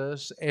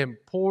Jesus and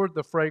poured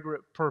the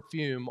fragrant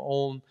perfume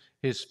on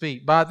his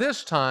feet. By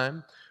this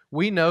time,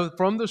 we know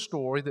from the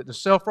story that the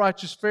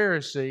self-righteous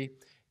Pharisee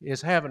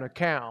is having a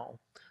cow.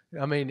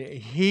 I mean,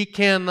 he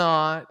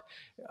cannot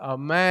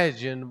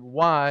imagine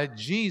why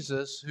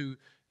Jesus, who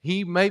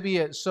he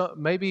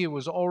maybe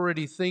was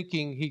already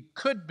thinking he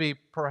could be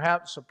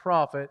perhaps a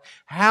prophet,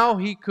 how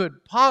he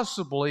could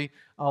possibly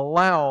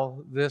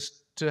allow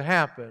this to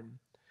happen,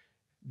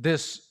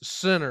 this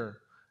sinner.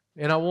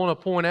 And I want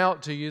to point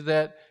out to you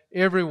that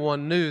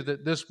everyone knew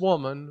that this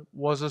woman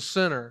was a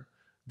sinner.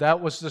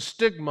 That was the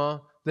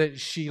stigma that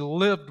she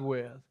lived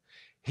with.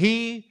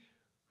 He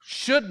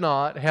should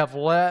not have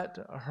let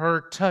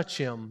her touch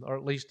him, or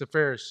at least the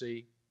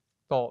Pharisee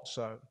thought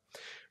so.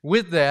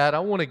 With that, I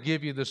want to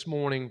give you this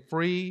morning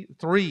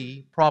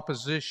three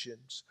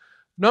propositions.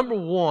 Number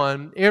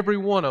one, every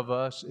one of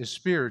us is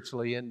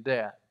spiritually in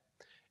debt.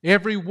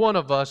 Every one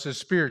of us is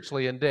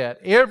spiritually in debt.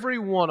 Every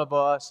one of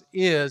us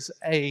is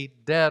a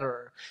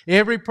debtor.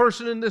 Every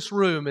person in this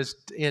room is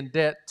in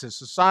debt to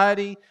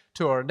society,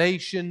 to our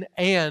nation,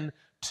 and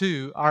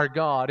to our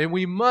God. And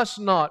we must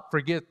not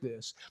forget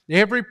this.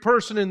 Every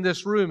person in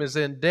this room is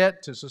in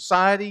debt to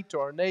society, to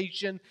our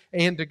nation,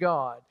 and to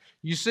God.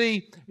 You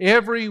see,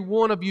 every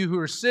one of you who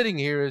are sitting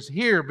here is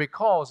here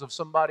because of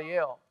somebody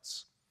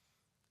else.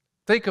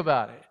 Think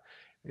about it.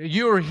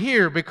 You are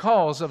here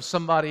because of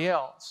somebody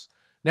else.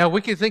 Now,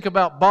 we can think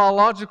about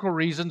biological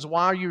reasons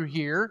why you're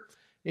here.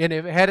 And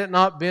if had it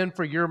not been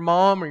for your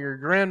mom or your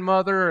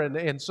grandmother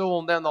and so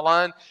on down the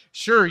line,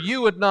 sure,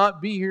 you would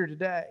not be here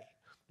today.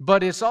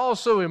 But it's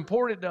also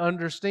important to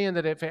understand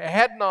that if it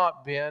had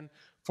not been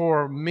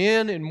for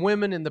men and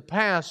women in the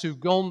past who've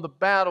gone to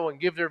battle and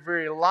give their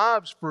very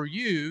lives for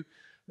you,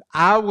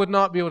 I would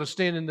not be able to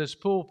stand in this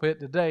pulpit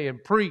today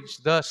and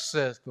preach, thus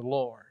saith the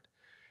Lord.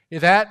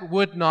 that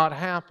would not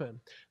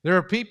happen. There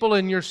are people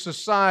in your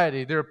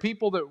society. There are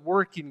people that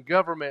work in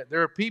government.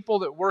 There are people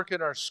that work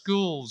in our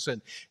schools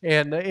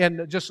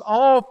and just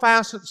all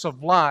facets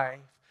of life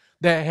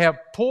that have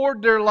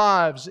poured their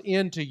lives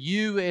into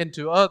you and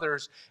to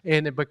others.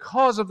 And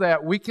because of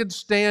that, we can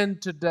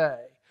stand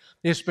today.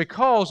 It's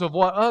because of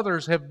what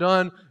others have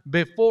done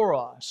before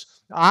us.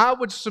 I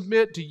would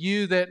submit to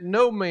you that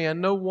no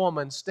man, no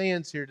woman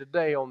stands here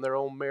today on their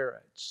own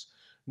merits.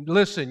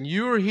 Listen,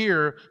 you're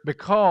here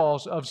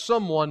because of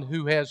someone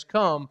who has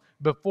come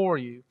before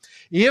you.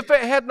 If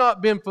it had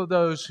not been for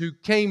those who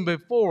came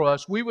before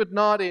us, we would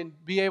not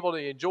be able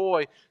to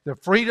enjoy the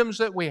freedoms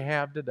that we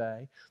have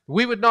today.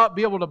 We would not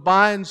be able to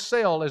buy and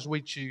sell as we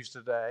choose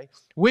today.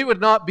 We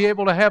would not be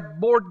able to have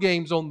board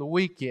games on the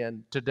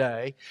weekend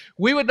today.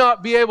 We would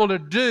not be able to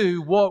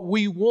do what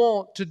we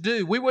want to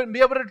do. We wouldn't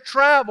be able to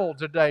travel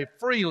today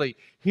freely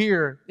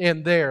here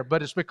and there.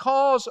 But it's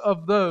because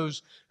of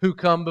those who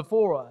come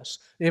before us.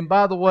 And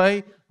by the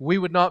way, we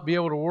would not be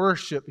able to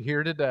worship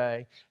here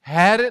today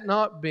had it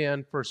not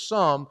been for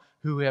some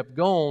who have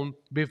gone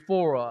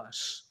before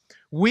us.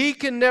 We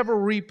can never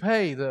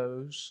repay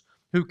those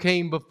who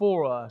came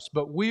before us,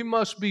 but we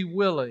must be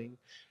willing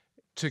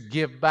to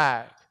give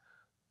back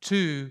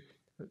to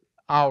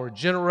our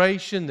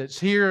generation that's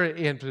here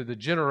and to the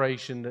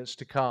generation that's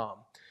to come.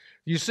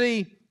 You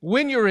see,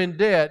 when you're in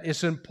debt,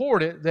 it's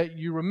important that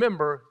you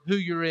remember who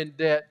you're in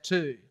debt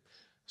to.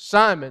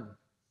 Simon,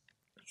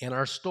 in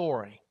our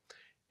story,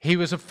 he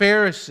was a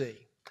Pharisee,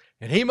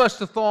 and he must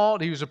have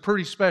thought he was a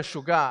pretty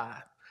special guy.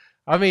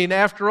 I mean,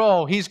 after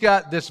all, he's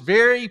got this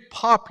very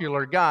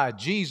popular guy,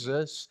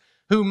 Jesus,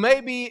 who may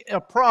be a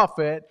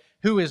prophet,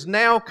 who has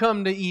now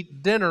come to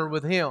eat dinner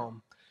with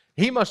him.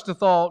 He must have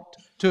thought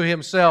to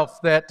himself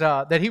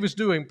that he was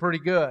doing pretty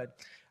good.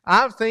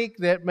 I think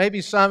that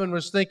maybe Simon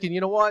was thinking,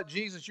 you know what,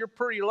 Jesus, you're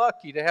pretty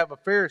lucky to have a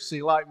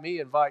Pharisee like me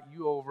invite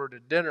you over to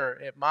dinner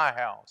at my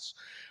house.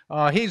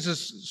 He's a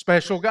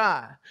special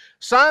guy.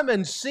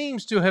 Simon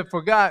seems to have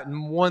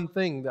forgotten one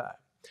thing, though,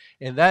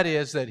 and that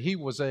is that he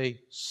was a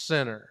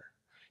sinner.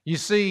 You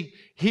see,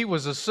 he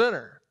was a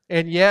sinner.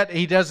 And yet,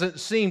 he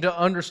doesn't seem to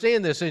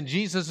understand this. And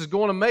Jesus is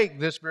going to make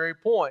this very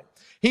point.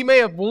 He may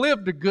have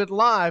lived a good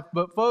life,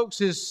 but folks,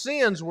 his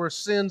sins were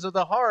sins of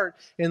the heart.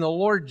 And the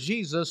Lord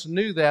Jesus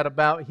knew that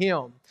about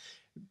him.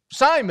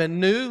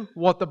 Simon knew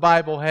what the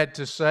Bible had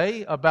to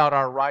say about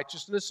our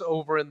righteousness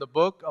over in the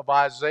book of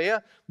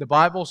Isaiah. The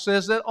Bible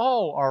says that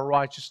all our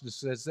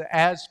righteousness is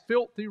as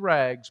filthy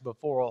rags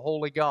before a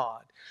holy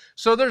God.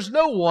 So there's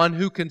no one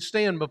who can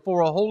stand before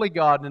a holy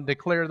God and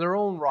declare their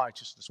own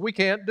righteousness. We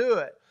can't do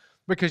it.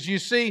 Because you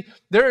see,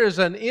 there is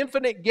an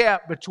infinite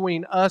gap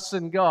between us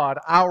and God,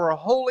 our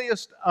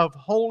holiest of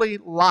holy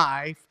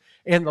life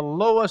and the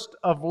lowest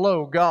of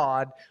low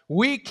God.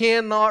 We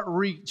cannot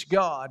reach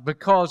God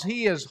because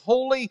He is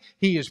holy,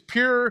 He is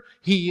pure,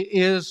 He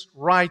is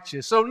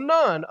righteous. So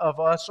none of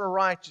us are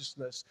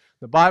righteousness.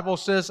 The Bible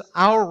says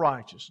our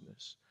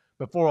righteousness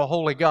before a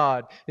holy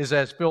God is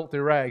as filthy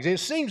rags. It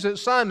seems that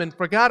Simon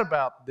forgot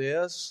about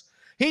this.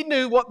 He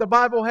knew what the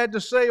Bible had to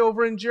say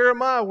over in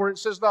Jeremiah where it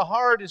says the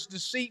heart is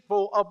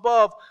deceitful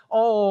above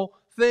all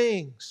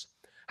things.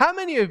 How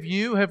many of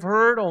you have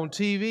heard on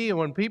TV and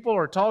when people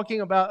are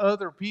talking about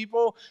other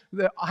people,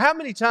 how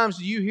many times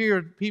do you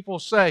hear people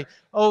say,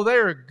 oh,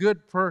 they're a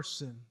good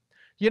person?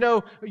 You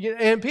know,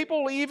 and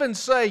people even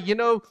say, you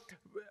know,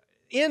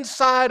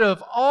 inside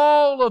of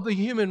all of the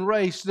human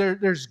race,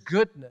 there's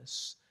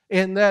goodness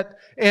in that,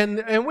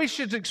 and we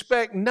should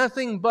expect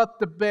nothing but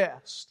the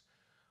best.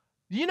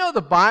 You know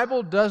the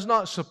Bible does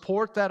not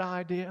support that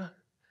idea.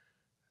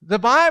 The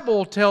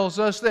Bible tells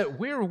us that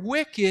we're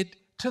wicked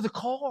to the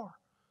core.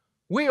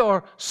 We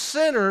are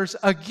sinners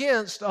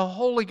against a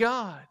holy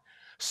God.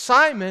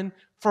 Simon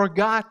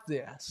forgot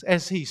this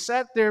as he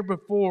sat there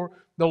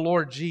before the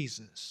Lord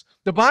Jesus.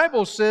 The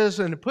Bible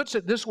says, and it puts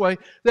it this way,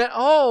 that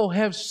all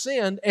have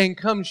sinned and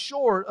come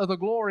short of the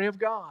glory of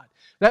God.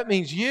 That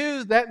means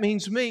you, that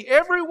means me.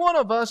 Every one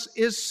of us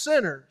is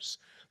sinners.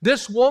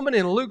 This woman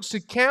in Luke's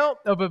account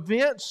of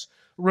events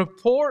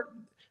report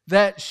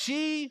that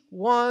she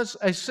was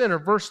a sinner.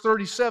 Verse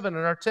 37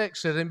 in our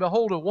text says, and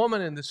behold, a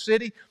woman in the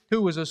city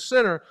who was a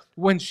sinner,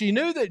 when she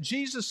knew that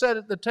Jesus sat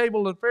at the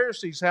table of the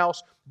Pharisee's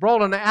house,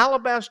 brought an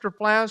alabaster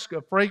flask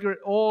of fragrant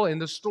oil, and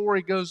the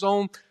story goes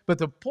on. But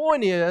the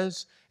point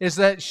is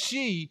that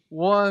she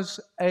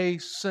was a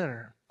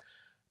sinner.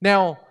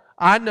 Now,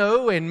 I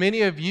know, and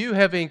many of you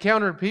have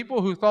encountered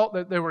people who thought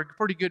that they were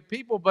pretty good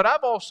people, but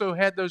I've also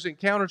had those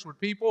encounters with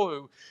people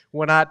who,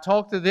 when I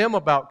talk to them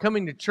about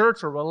coming to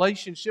church or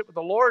relationship with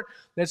the Lord,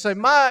 they say,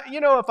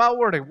 if I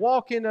were to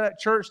walk into that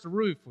church, the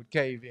roof would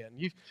cave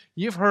in.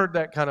 You've heard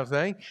that kind of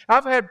thing.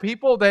 I've had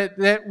people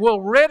that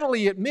will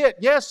readily admit,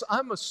 yes,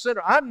 I'm a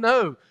sinner. I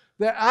know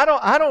that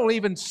I don't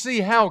even see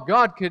how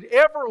God could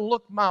ever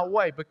look my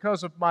way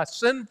because of my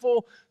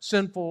sinful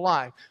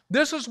life.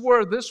 This is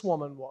where this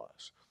woman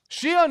was.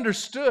 She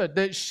understood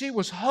that she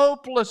was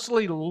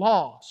hopelessly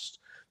lost,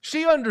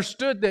 She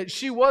understood that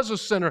she was a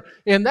sinner,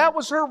 and that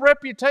was her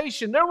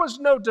reputation. There was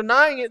no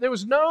denying it. There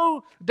was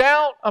no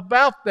doubt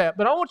about that.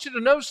 But I want you to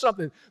know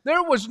something.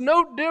 There was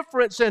no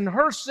difference in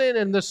her sin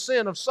and the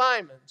sin of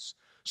Simon's.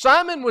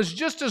 Simon was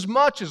just as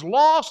much as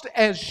lost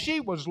as she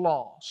was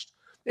lost.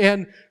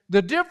 And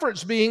the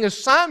difference being is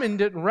Simon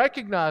didn't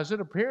recognize it,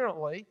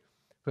 apparently,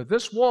 but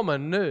this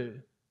woman knew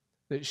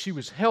that she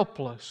was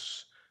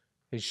helpless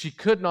and she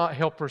could not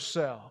help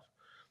herself.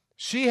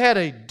 She had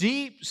a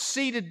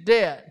deep-seated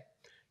debt.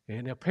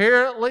 And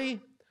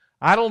apparently,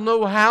 I don't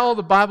know how,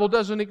 the Bible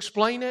doesn't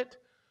explain it,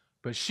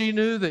 but she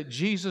knew that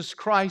Jesus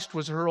Christ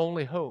was her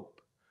only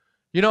hope.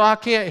 You know, I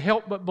can't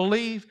help but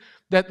believe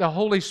that the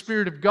Holy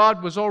Spirit of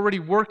God was already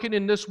working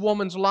in this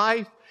woman's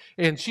life,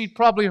 and she'd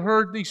probably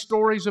heard these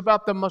stories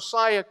about the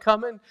Messiah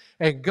coming,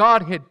 and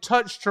God had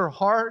touched her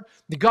heart.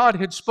 God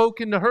had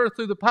spoken to her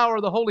through the power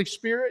of the Holy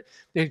Spirit,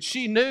 and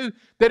she knew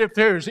that if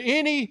there's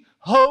any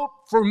hope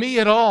for me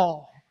at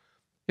all,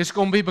 it's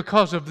going to be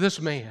because of this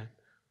man.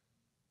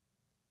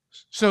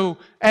 So,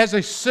 as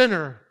a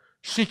sinner,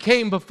 she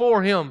came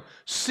before Him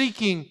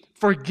seeking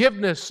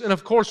forgiveness. And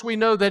of course, we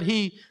know that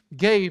He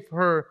gave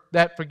her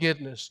that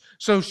forgiveness.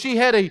 So, she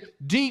had a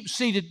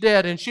deep-seated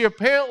debt, and she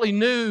apparently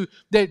knew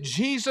that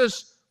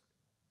Jesus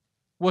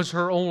was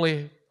her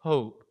only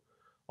hope.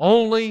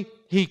 Only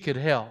He could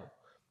help.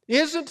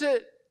 Isn't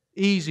it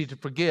easy to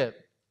forget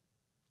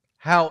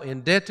how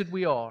indebted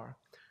we are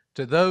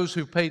to those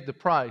who paid the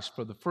price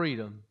for the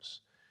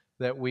freedoms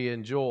that we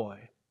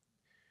enjoy?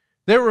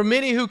 There were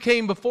many who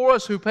came before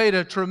us who paid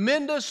a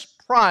tremendous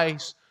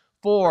price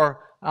for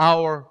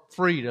our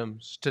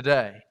freedoms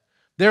today.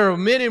 There are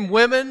men and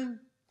women,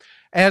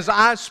 as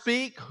I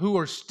speak, who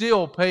are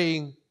still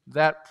paying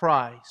that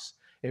price.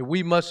 And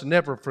we must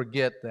never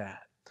forget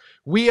that.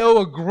 We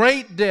owe a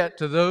great debt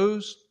to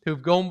those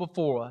who've gone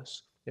before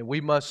us, and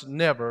we must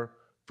never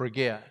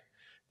forget.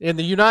 In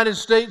the United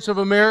States of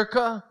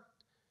America,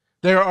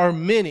 there are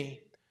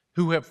many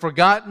who have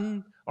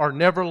forgotten or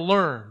never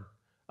learned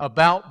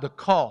about the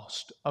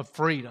cost of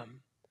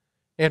freedom.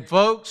 And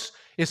folks,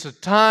 it's a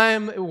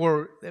time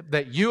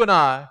that you and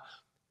I,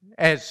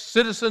 as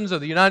citizens of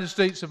the United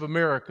States of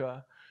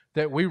America,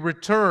 that we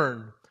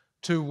return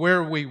to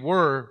where we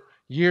were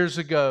years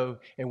ago,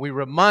 and we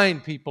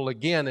remind people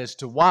again as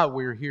to why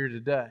we're here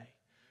today.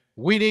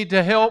 We need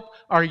to help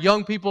our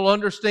young people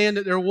understand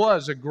that there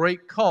was a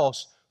great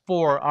cost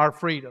for our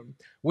freedom.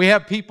 We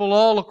have people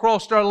all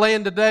across our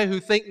land today who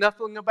think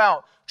nothing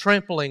about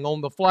trampling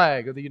on the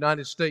flag of the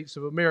United States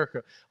of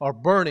America or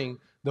burning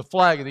the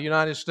flag of the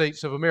United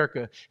States of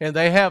America. And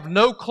they have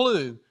no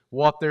clue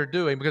what they're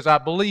doing, because I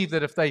believe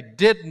that if they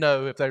did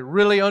know, if they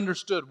really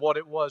understood what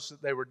it was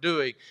that they were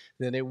doing,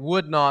 then it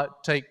would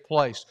not take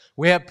place.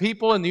 We have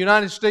people in the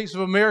United States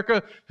of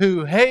America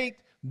who hate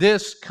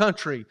this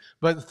country,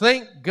 but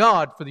thank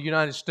God for the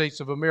United States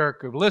of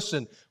America.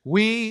 Listen,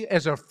 we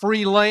as a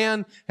free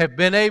land have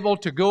been able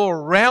to go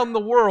around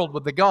the world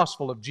with the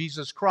gospel of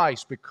Jesus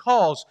Christ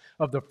because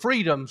of the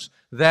freedoms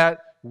that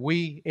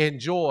we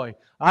enjoy.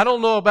 I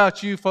don't know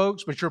about you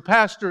folks, but your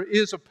pastor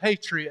is a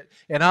patriot,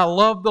 and I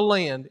love the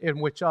land in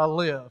which I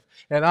live,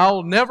 and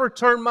I'll never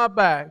turn my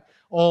back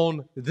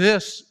on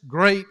this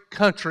great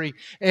country.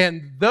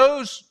 And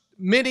those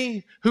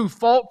many who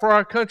fought for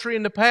our country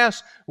in the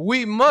past,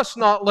 we must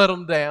not let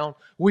them down.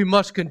 We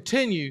must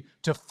continue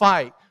to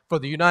fight for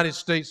the United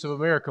States of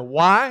America.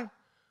 Why?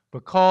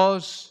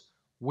 Because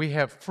we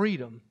have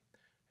freedom.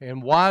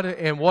 And what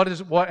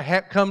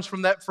comes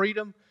from that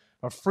freedom?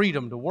 A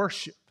freedom to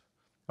worship,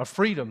 a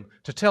freedom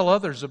to tell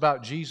others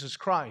about Jesus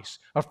Christ,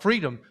 a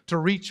freedom to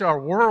reach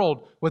our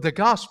world with the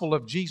gospel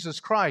of Jesus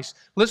Christ.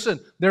 Listen,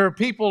 there are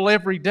people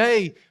every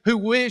day who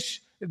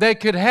wish they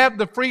could have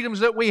the freedoms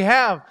that we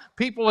have.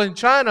 People in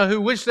China who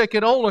wish they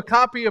could own a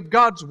copy of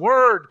God's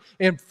Word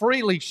and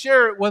freely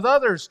share it with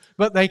others,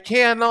 but they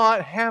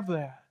cannot have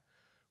that.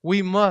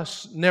 We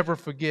must never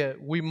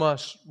forget. We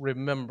must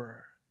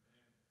remember.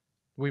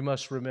 We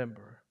must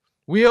remember.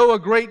 We owe a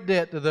great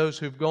debt to those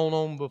who've gone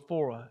on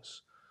before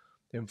us.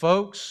 And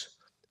folks,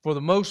 for the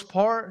most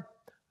part,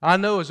 I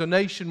know as a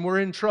nation we're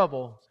in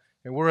trouble,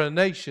 and we're a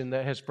nation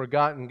that has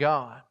forgotten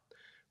God.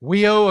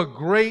 We owe a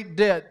great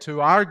debt to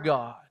our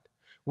God.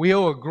 We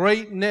owe a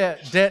great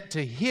debt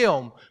to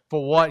Him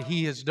for what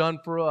He has done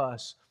for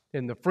us.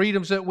 And the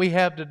freedoms that we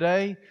have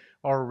today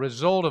are a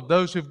result of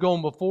those who've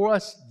gone before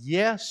us,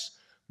 yes.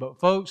 But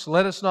folks,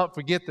 let us not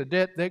forget the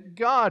debt that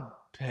God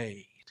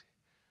paid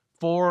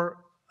for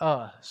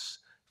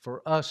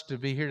us to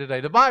be here today.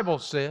 The Bible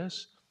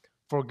says,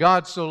 "For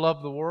God so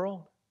loved the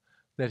world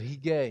that He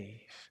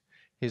gave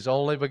His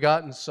only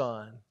begotten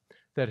Son,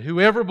 that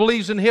whoever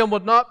believes in Him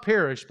would not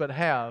perish but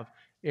have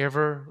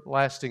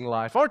everlasting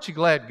life." Aren't you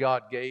glad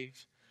God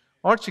gave?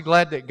 Aren't you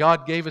glad that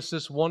God gave us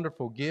this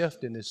wonderful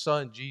gift in His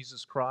Son,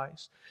 Jesus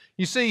Christ?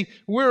 You see,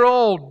 we're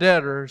all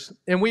debtors,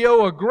 and we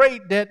owe a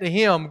great debt to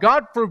Him.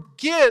 God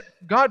forbid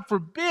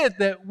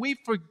that we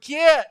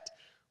forget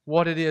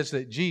what it is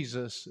that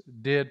Jesus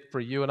did for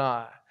you and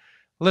I.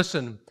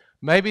 Listen,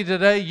 maybe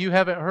today you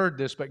haven't heard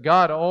this, but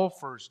God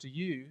offers to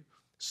you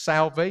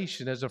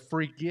salvation as a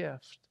free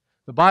gift.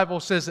 The Bible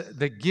says that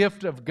the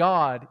gift of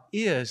God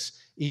is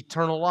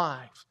eternal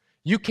life.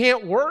 You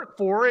can't work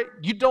for it.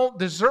 You don't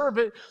deserve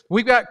it.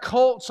 We've got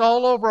cults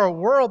all over our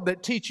world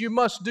that teach you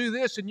must do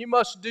this and you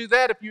must do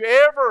that if you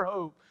ever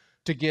hope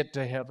to get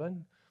to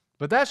heaven.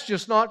 But that's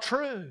just not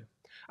true.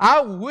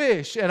 I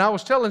wish, and I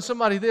was telling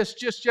somebody this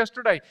just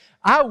yesterday,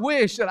 I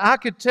wish that I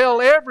could tell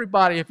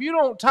everybody, if you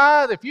don't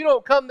tithe, if you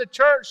don't come to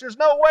church, there's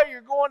no way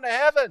you're going to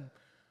heaven.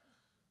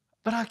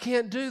 But I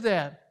can't do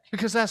that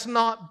because that's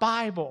not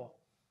Bible.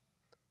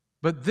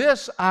 But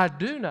this I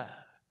do know,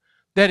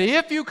 that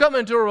if you come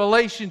into a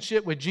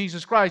relationship with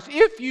Jesus Christ,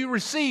 if you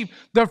receive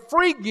the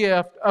free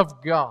gift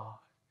of God,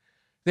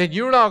 then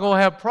you're not going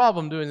to have a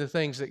problem doing the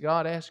things that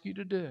God asks you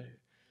to do.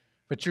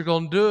 But you're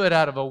going to do it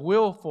out of a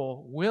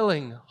willful,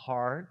 willing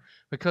heart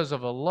because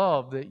of a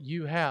love that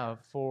you have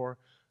for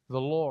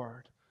the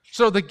Lord.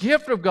 So the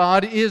gift of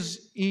God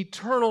is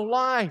eternal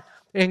life.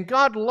 And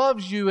God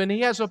loves you, and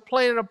He has a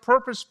plan and a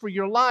purpose for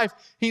your life.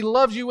 He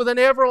loves you with an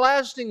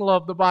everlasting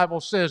love, the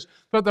Bible says.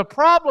 But the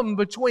problem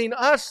between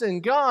us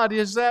and God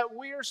is that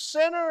we are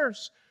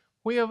sinners.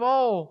 We have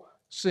all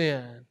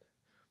sinned.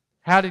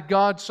 How did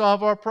God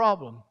solve our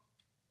problem?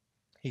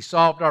 He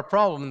solved our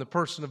problem in the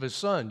person of His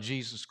Son,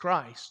 Jesus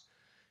Christ.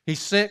 He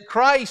sent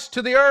Christ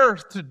to the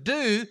earth to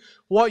do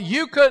what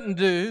you couldn't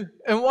do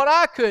and what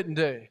I couldn't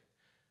do.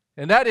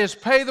 And that is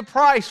pay the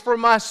price for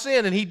my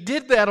sin. And He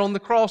did that on the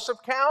cross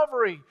of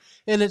Calvary.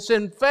 And it's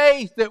in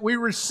faith that we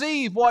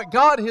receive what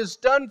God has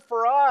done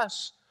for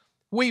us.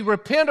 We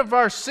repent of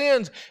our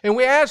sins and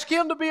we ask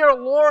Him to be our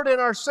Lord and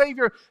our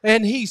Savior,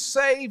 and He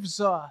saves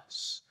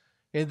us.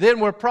 And then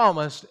we're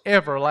promised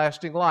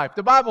everlasting life.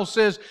 The Bible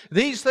says,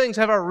 these things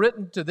have I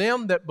written to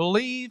them that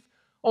believe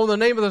on the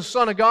name of the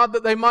Son of God,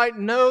 that they might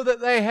know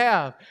that they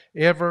have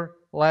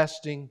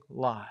everlasting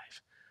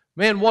life.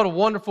 Man, what a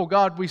wonderful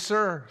God we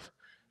serve,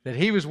 that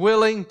He was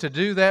willing to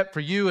do that for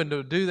you and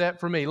to do that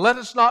for me. Let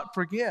us not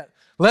forget.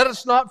 Let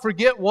us not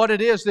forget what it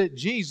is that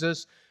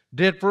Jesus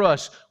did for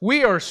us.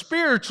 We are,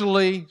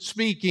 spiritually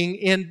speaking,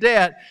 in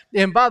debt.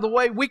 And by the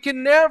way, we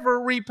can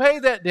never repay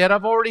that debt.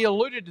 I've already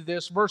alluded to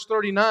this. Verse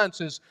 39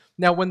 says,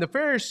 now when the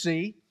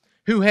Pharisee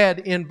who had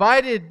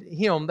invited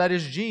him, that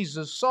is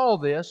Jesus, saw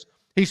this,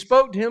 he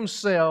spoke to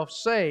himself,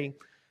 saying,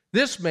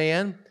 this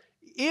man,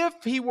 if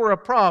he were a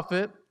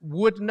prophet,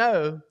 would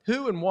know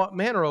who and what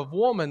manner of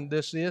woman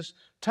this is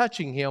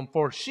touching him,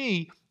 for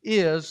she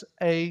is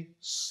a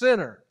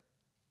sinner.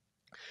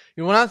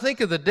 And when I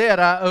think of the debt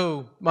I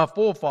owe my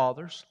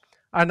forefathers,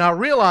 and I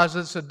realize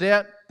it's a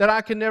debt that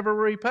I can never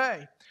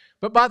repay.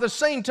 But by the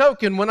same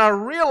token, when I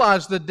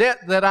realize the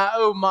debt that I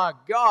owe my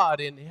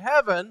God in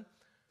heaven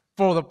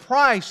for the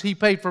price He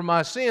paid for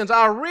my sins,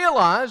 I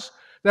realize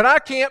that I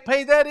can't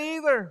pay that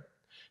either.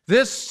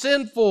 This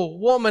sinful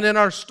woman in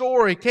our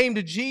story came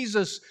to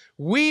Jesus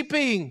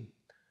weeping,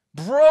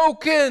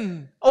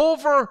 broken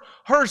over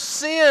her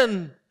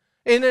sin,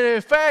 and in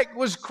effect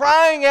was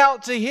crying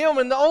out to Him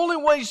in the only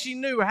way she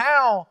knew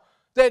how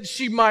that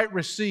she might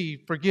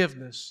receive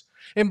forgiveness.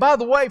 And by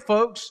the way,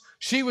 folks,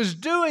 she was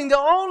doing the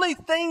only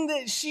thing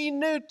that she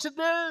knew to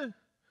do.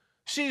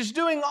 She's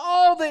doing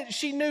all that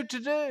she knew to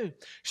do.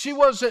 She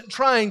wasn't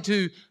trying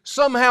to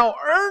somehow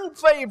earn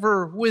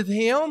favor with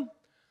Him,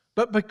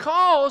 but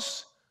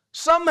because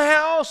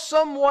somehow,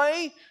 some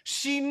way,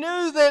 she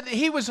knew that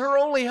He was her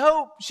only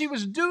hope. She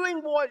was doing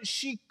what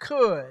she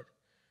could.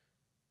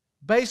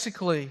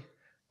 Basically,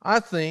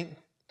 I think,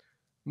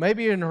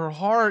 maybe in her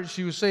heart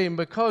she was saying,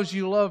 because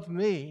you love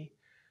me,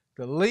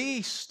 the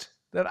least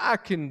that I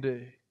can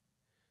do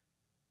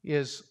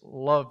is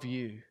love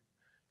you.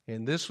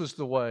 And this was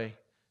the way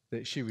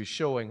that she was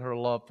showing her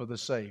love for the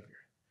Savior.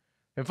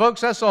 And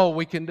folks, that's all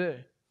we can do.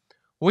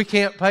 We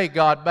can't pay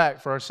God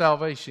back for our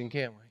salvation,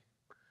 can we?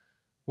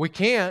 We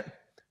can't,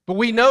 but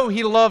we know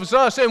He loves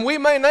us, and we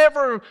may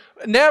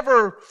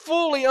never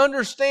fully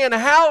understand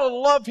how to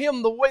love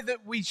Him the way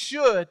that we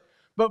should.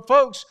 But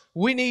folks,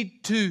 we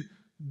need to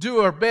do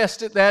our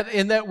best at that,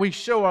 in that we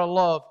show our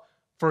love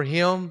for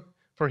Him,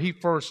 for He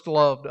first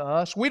loved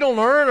us. We don't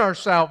earn our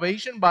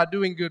salvation by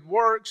doing good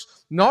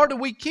works, nor do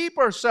we keep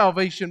our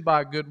salvation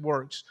by good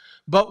works.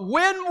 But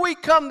when we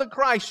come to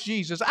Christ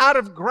Jesus, out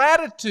of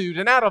gratitude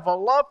and out of a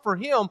love for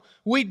Him,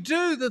 we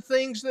do the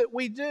things that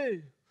we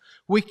do.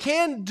 We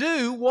can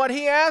do what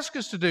He asked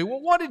us to do.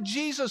 Well, what did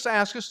Jesus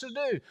ask us to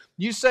do?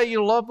 You say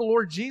you love the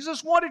Lord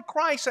Jesus. What did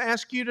Christ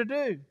ask you to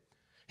do?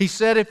 He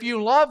said, if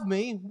you love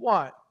me,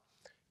 what?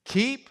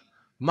 Keep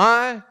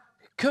my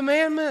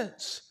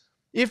commandments.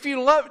 If you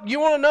want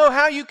to know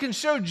how you can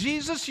show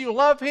Jesus you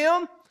love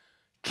Him?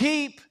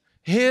 Keep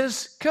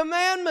His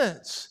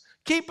commandments.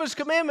 Keep His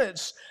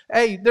commandments.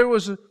 Hey,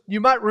 you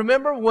might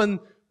remember when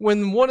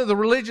one of the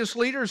religious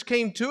leaders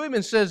came to Him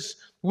and says,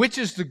 which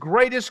is the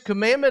greatest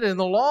commandment in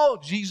the law?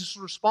 Jesus'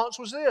 response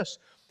was this,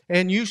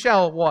 and you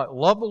shall what?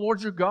 Love the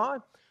Lord your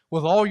God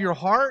with all your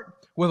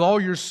heart, with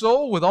all your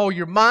soul, with all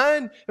your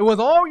mind, and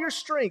with all your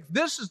strength.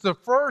 This is the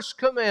first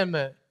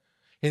commandment.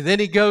 And then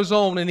He goes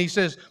on and He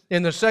says,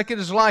 and the second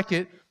is like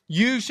it,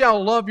 you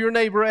shall love your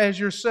neighbor as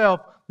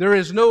yourself. there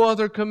is no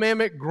other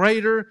commandment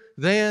greater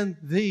than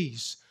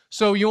these.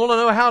 So you want to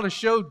know how to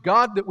show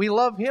God that we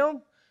love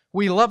Him?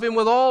 We love Him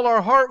with all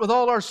our heart, with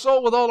all our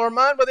soul, with all our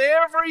mind, with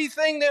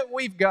everything that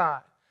we've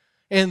got.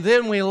 And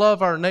then we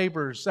love our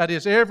neighbors. That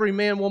is, every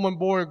man, woman,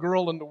 boy, or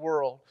girl in the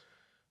world.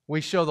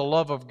 We show the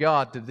love of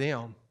God to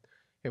them.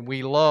 And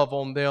we love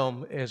on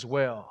them as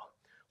well.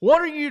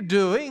 What are you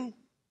doing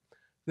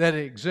that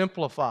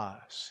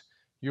exemplifies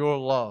your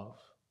love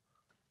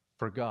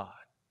for God?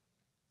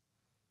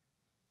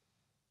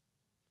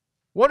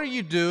 What are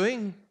you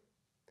doing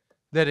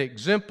that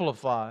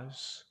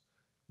exemplifies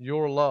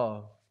your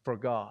love for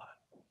God?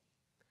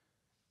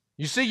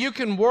 You see, you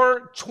can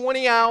work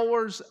 20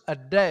 hours a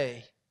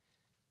day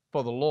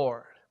for the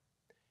Lord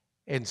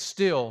and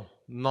still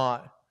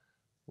not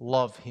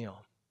love Him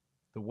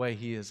the way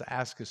He has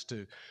asked us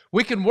to.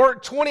 We can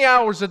work 20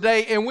 hours a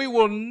day and we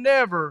will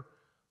never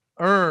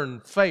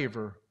earn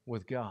favor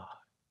with God.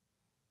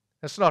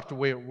 That's not the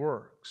way it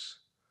works.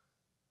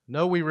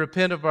 No, we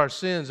repent of our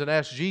sins and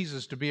ask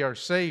Jesus to be our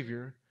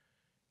Savior.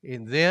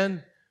 And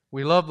then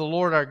we love the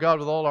Lord our God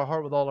with all our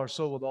heart, with all our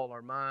soul, with all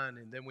our mind.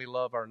 And then we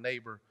love our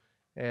neighbor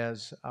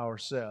as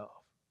ourselves.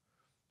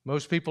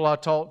 Most people I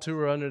talk to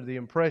are under the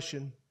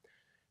impression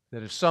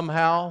that if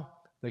somehow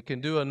they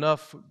can do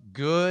enough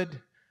good,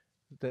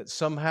 that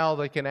somehow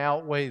they can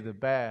outweigh the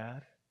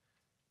bad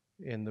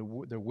and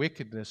the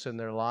wickedness in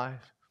their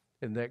life,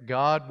 and that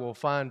God will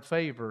find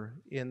favor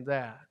in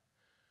that.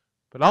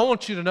 But I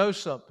want you to know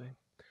something.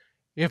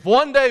 If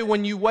one day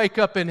when you wake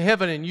up in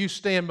heaven and you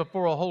stand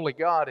before a holy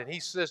God and He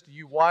says to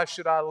you, "Why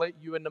should I let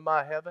you into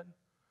my heaven?"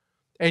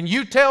 and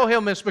you tell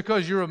Him it's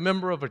because you're a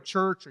member of a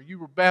church, or you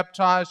were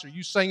baptized, or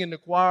you sang in the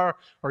choir,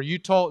 or you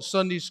taught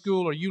Sunday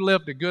school, or you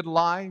lived a good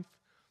life,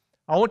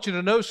 I want you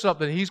to know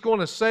something. He's going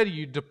to say to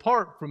you,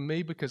 "Depart from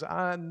me because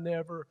I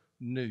never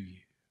knew you."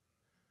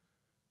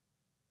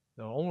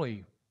 The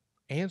only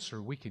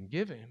answer we can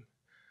give Him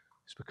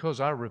is because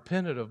I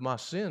repented of my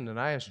sin and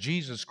I asked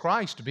Jesus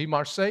Christ to be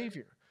my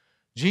Savior.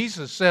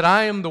 Jesus said,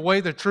 "I am the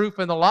way, the truth,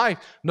 and the life.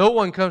 No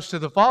one comes to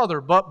the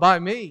Father but by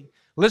me."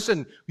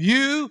 Listen,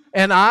 you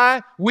and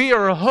I, we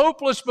are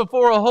hopeless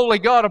before a holy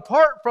God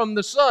apart from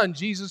the Son,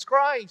 Jesus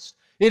Christ.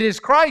 It is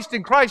Christ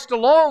and Christ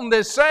alone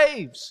that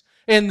saves.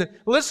 And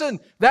listen,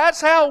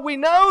 that's how we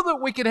know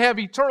that we can have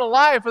eternal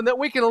life and that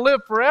we can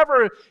live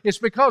forever. It's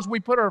because we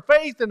put our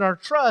faith and our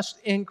trust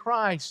in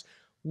Christ.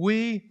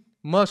 We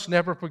must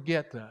never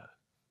forget that.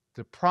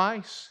 The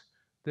price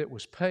that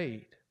was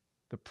paid.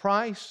 The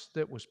price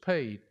that was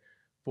paid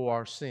for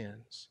our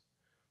sins.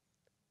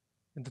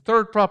 And the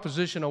third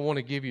proposition I want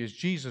to give you is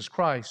Jesus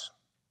Christ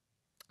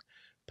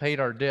paid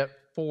our debt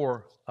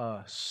for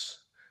us.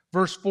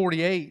 Verse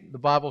 48, the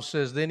Bible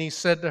says, "Then He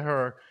said to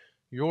her,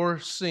 'Your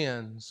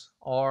sins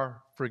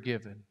are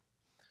forgiven.'"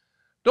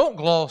 Don't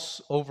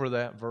gloss over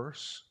that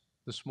verse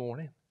this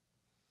morning.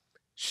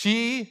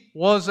 She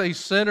was a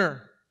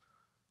sinner.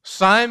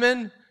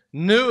 Simon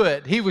knew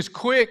it. He was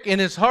quick in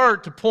his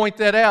heart to point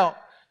that out.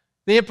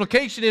 The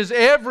implication is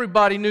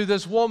everybody knew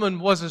this woman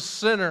was a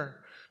sinner.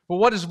 But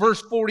what does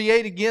verse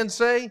 48 again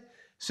say? It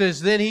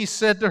says, "Then He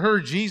said to her,"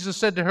 Jesus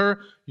said to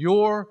her,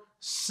 "Your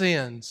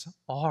sins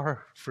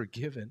are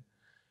forgiven."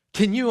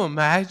 Can you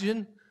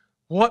imagine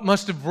what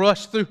must have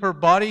rushed through her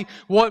body?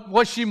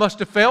 What she must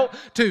have felt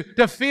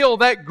to feel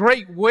that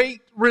great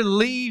weight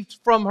relieved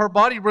from her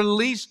body,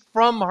 released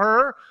from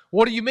her?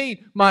 What do you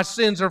mean, "My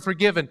sins are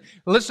forgiven"?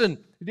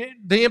 Listen,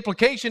 the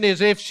implication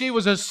is if she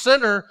was a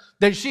sinner,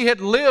 that she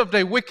had lived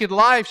a wicked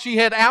life, she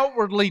had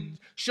outwardly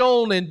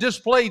shown and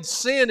displayed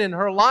sin in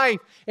her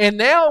life, and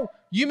now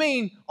you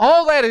mean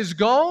all that is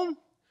gone?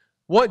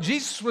 What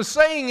Jesus was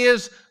saying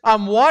is,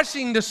 I'm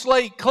washing the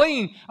slate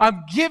clean.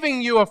 I'm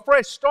giving you a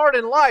fresh start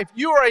in life.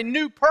 You are a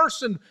new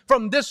person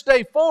from this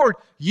day forward.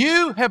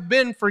 You have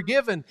been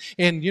forgiven.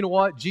 And you know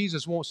what?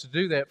 Jesus wants to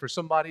do that for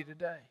somebody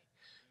today.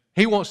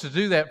 He wants to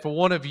do that for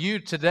one of you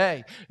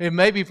today. And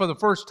maybe for the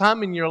first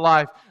time in your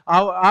life,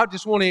 I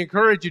just want to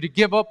encourage you to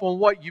give up on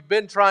what you've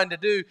been trying to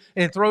do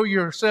and throw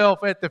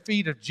yourself at the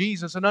feet of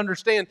Jesus and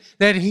understand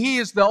that He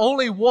is the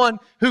only one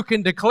who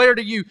can declare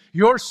to you,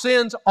 your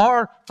sins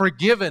are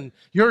forgiven.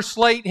 Your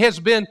slate has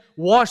been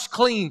washed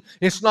clean.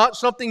 It's not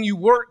something you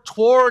work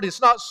toward.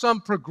 It's not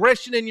some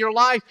progression in your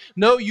life.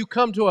 No, you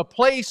come to a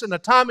place and a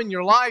time in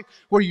your life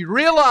where you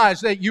realize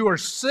that you are a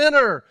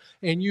sinner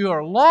and you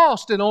are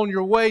lost and on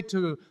your way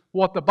to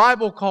what the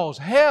Bible calls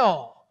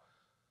hell.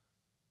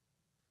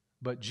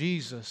 But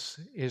Jesus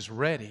is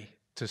ready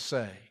to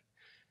say,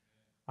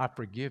 I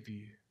forgive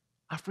you.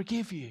 I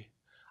forgive you.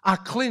 I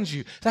cleanse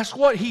you. That's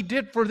what He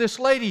did for this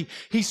lady.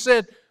 He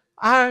said,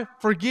 I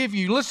forgive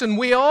you. Listen,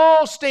 we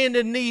all stand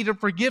in need of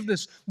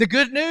forgiveness. The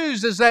good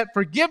news is that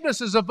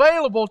forgiveness is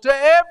available to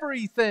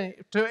everything,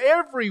 to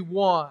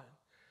everyone.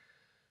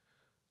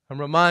 I'm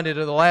reminded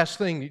of the last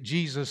thing that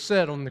Jesus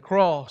said on the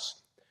cross.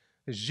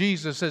 As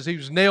Jesus, as He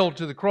was nailed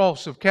to the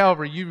cross of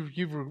Calvary,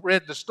 you've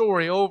read the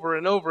story over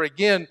and over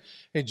again,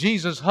 and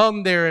Jesus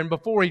hung there, and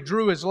before He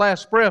drew His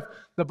last breath,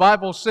 the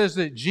Bible says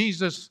that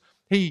Jesus,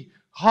 He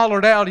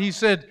hollered out, He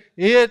said,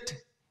 "It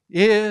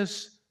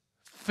is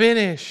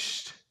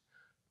finished.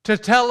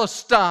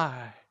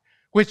 Tetelestai,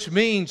 which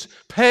means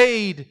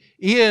paid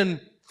in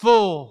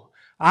full.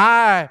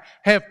 I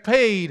have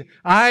paid.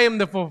 I am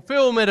the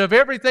fulfillment of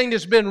everything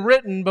that's been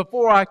written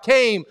before I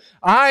came.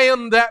 I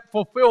am that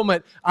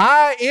fulfillment.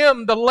 I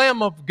am the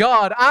Lamb of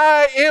God.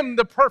 I am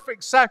the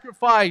perfect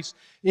sacrifice.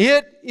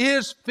 It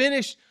is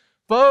finished.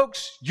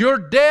 Folks, your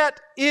debt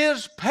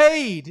is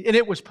paid, and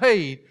it was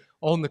paid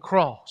on the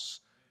cross.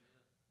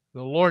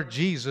 The Lord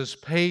Jesus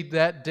paid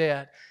that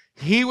debt.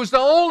 He was the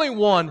only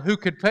one who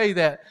could pay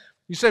that.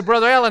 You say,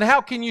 Brother Allen,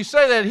 how can you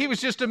say that? He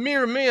was just a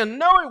mere man.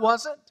 No, he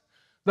wasn't.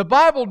 The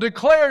Bible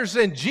declares,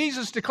 and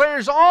Jesus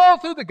declares all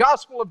through the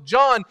Gospel of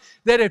John,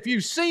 that if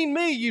you've seen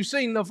me, you've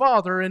seen the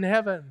Father in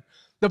heaven.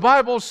 The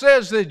Bible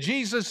says that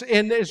Jesus,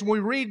 and as we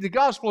read the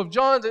Gospel of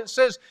John, it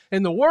says,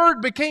 and the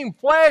Word became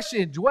flesh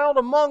and dwelt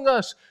among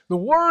us. The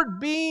Word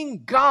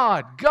being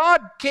God.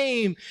 God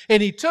came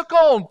and He took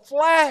on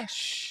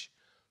flesh.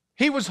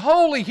 He was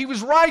holy. He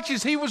was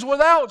righteous. He was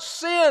without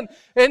sin.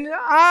 And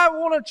I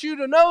wanted you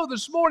to know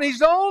this morning, He's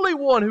the only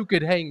one who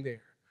could hang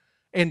there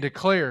and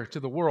declare to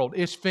the world,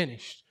 it's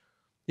finished.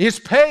 It's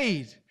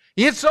paid.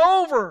 It's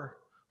over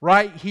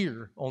right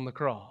here on the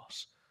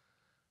cross.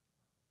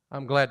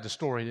 I'm glad the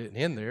story didn't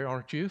end there,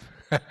 aren't you?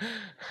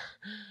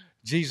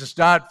 Jesus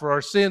died for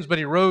our sins, but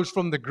He rose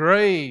from the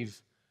grave.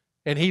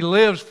 And He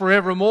lives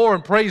forevermore.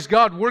 And praise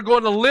God, we're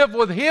going to live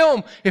with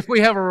Him if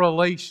we have a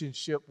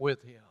relationship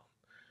with Him.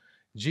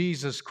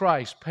 Jesus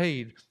Christ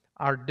paid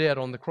our debt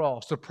on the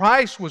cross. The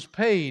price was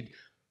paid,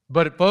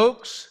 but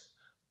folks,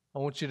 I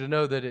want you to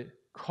know that it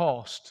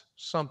cost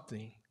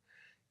something.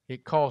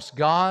 It cost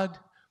God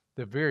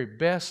the very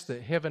best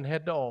that heaven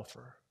had to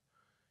offer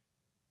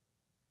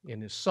in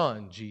His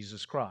Son,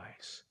 Jesus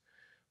Christ.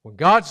 When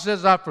God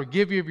says, I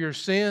forgive you of your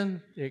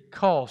sin, it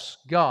costs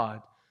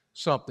God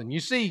something. You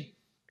see,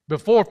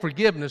 before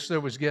forgiveness, there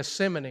was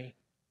Gethsemane.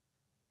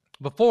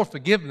 Before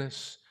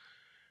forgiveness,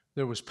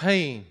 there was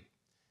pain.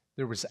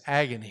 There was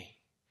agony.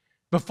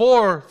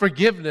 Before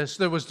forgiveness,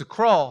 there was the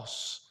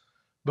cross.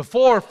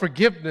 Before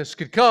forgiveness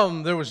could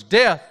come, there was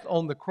death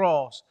on the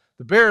cross,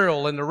 the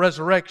burial and the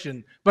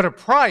resurrection. But a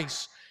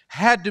price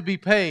had to be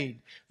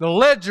paid. The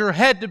ledger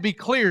had to be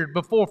cleared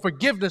before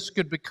forgiveness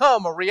could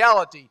become a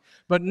reality.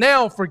 But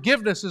now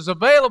forgiveness is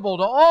available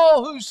to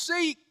all who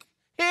seek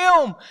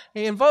Him.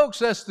 And folks,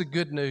 that's the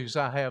good news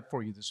I have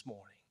for you this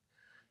morning,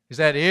 is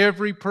that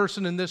every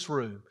person in this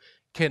room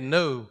can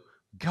know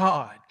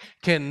God,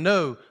 can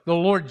know the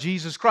Lord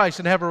Jesus Christ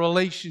and have a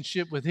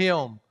relationship with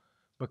Him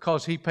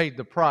because He paid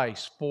the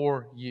price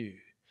for you.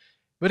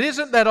 But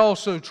isn't that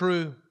also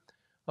true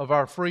of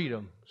our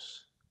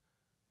freedoms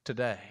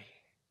today?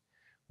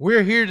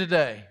 We're here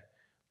today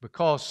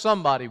because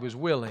somebody was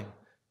willing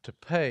to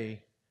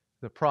pay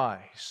the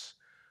price.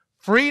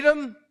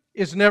 Freedom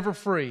is never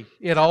free.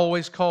 It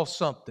always costs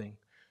something.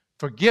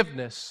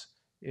 Forgiveness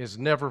is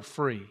never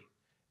free.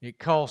 It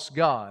costs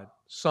God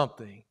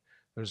something.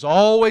 There's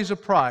always a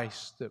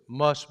price that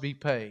must be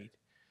paid.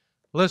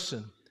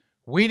 Listen,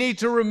 we need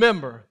to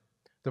remember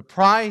the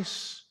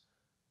price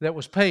that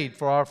was paid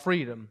for our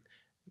freedom,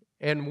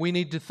 and we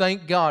need to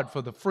thank God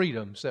for the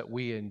freedoms that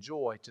we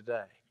enjoy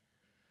today.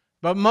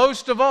 But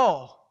most of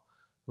all,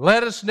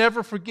 let us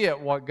never forget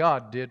what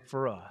God did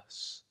for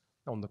us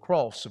on the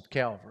cross of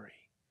Calvary.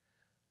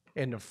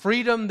 And the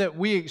freedom that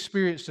we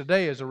experience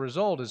today as a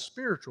result is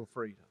spiritual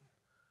freedom,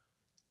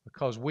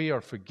 because we are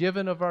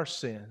forgiven of our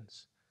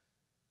sins.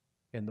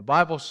 And the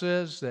Bible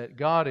says that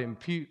God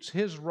imputes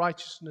His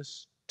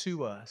righteousness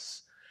to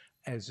us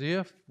as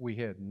if we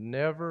had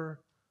never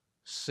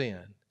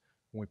sinned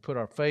when we put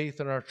our faith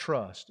and our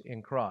trust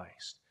in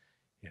Christ.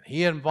 And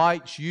He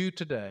invites you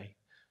today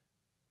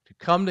to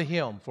come to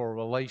Him for a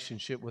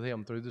relationship with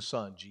Him through the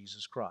Son,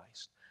 Jesus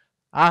Christ.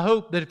 I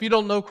hope that if you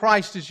don't know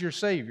Christ as your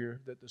Savior,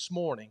 that this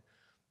morning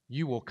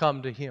you will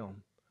come to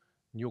Him.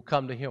 You'll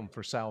come to Him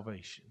for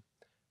salvation.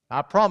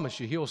 I promise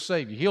you, He'll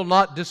save you. He'll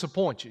not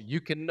disappoint you. You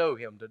can know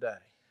Him today.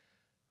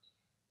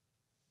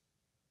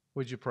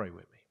 Would you pray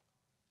with me?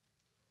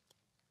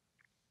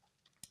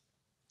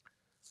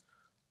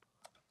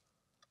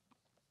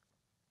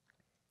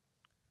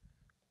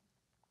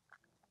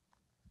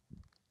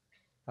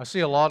 I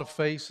see a lot of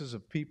faces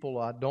of people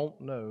I don't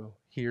know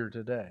here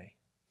today.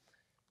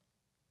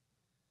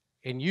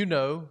 And you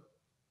know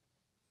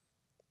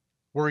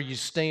where you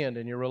stand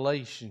in your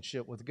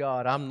relationship with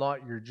God. I'm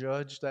not your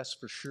judge, that's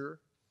for sure.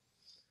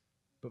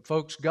 But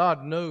folks,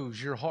 God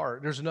knows your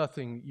heart. There's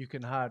nothing you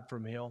can hide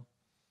from Him.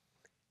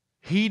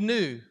 He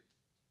knew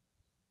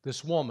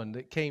this woman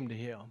that came to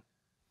Him.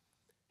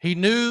 He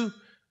knew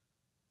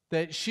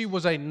that she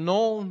was a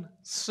known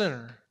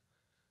sinner,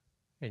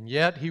 and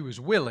yet He was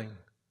willing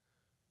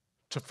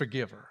to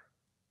forgive her.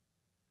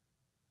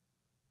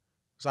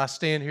 As I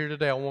stand here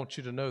today, I want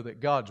you to know that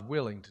God's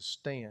willing to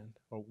stand,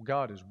 or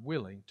God is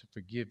willing to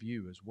forgive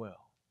you as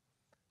well,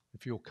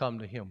 if you'll come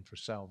to Him for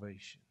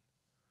salvation.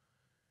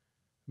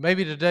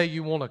 Maybe today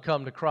you want to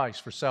come to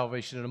Christ for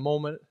salvation. In a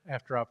moment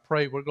after I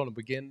pray, we're going to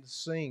begin to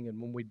sing.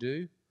 And when we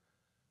do,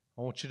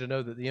 I want you to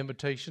know that the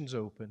invitation's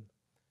open.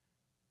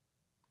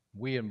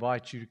 We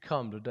invite you to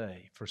come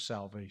today for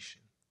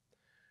salvation.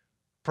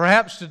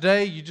 Perhaps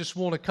today you just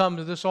want to come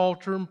to this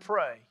altar and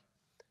pray.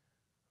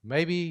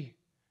 Maybe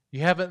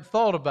you haven't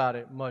thought about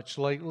it much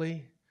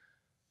lately.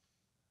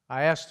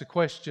 I asked the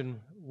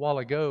question a while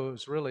ago. It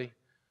was really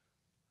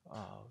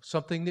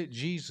something that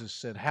Jesus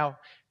said. How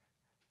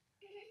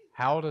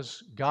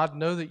does God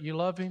know that you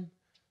love Him?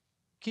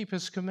 Keep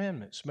His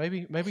commandments.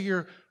 Maybe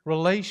your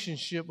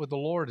relationship with the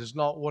Lord is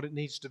not what it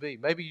needs to be.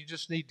 Maybe you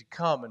just need to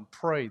come and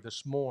pray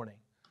this morning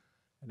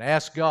and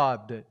ask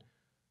God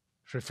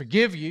to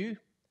forgive you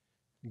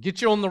and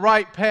get you on the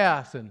right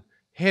path and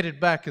headed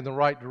back in the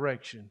right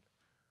direction.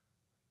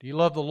 Do you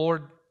love the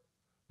Lord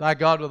thy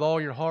God with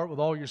all your heart, with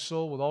all your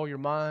soul, with all your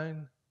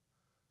mind?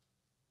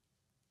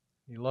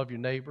 You love your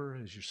neighbor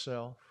as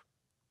yourself?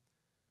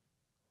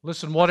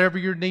 Listen, whatever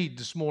your need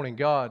this morning,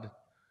 God's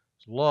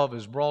love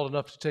is broad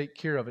enough to take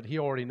care of it. He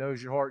already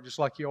knows your heart, just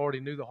like He already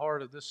knew the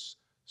heart of this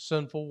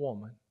sinful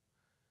woman.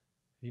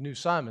 He knew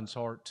Simon's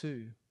heart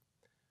too.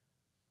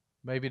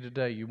 Maybe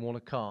today you want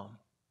to come.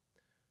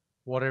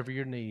 Whatever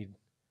your need,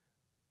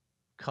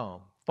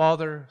 come.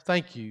 Father,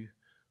 thank you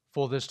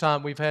for this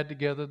time we've had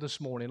together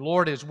this morning.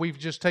 Lord, as we've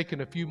just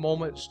taken a few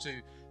moments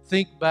to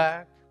think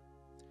back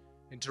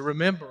and to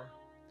remember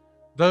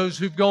those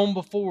who've gone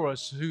before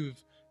us,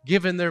 who've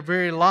given their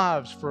very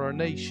lives for our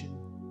nation.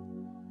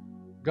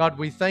 God,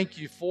 we thank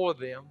you for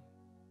them.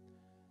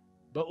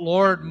 But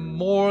Lord,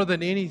 more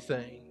than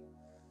anything,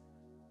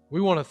 we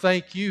want to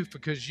thank you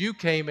because you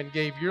came and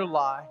gave your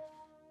life.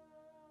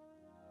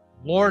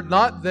 Lord,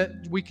 not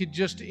that we could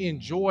just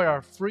enjoy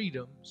our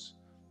freedoms,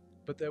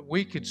 but that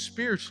we could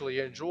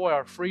spiritually enjoy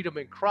our freedom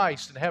in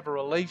Christ and have a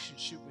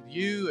relationship with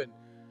you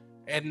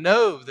and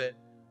know that,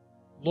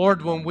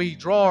 Lord, when we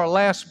draw our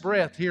last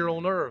breath here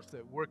on earth,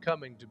 that we're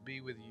coming to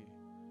be with you.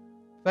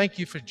 Thank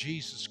you for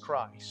Jesus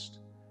Christ.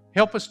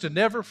 Help us to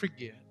never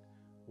forget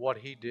what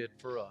He did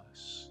for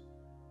us.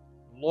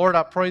 Lord,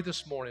 I pray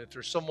this morning if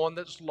there's someone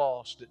that's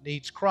lost that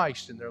needs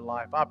Christ in their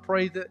life, I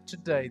pray that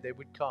today they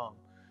would come,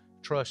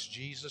 trust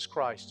Jesus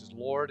Christ as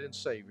Lord and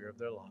Savior of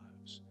their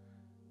lives.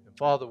 And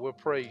Father, we'll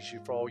praise you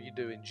for all you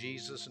do in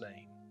Jesus'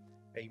 name.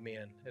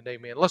 Amen and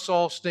amen. Let's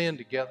all stand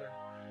together.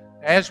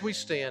 As we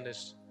stand,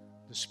 as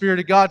the Spirit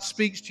of God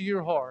speaks to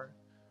your heart,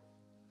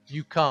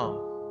 you come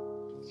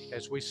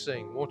as we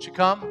sing. Won't you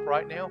come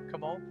right now?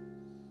 Come on.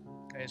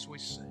 As we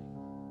sing.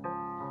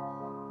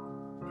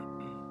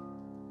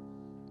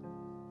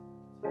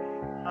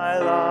 My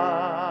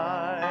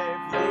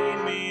life,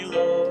 lead me,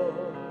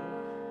 Lord.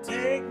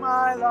 Take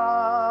my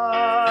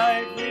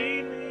life,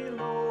 lead me,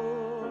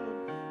 Lord.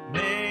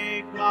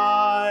 Make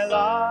my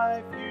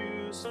life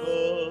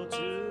useful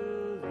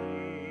to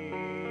Thee.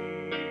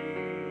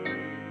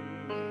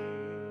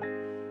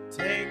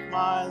 Take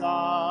my life.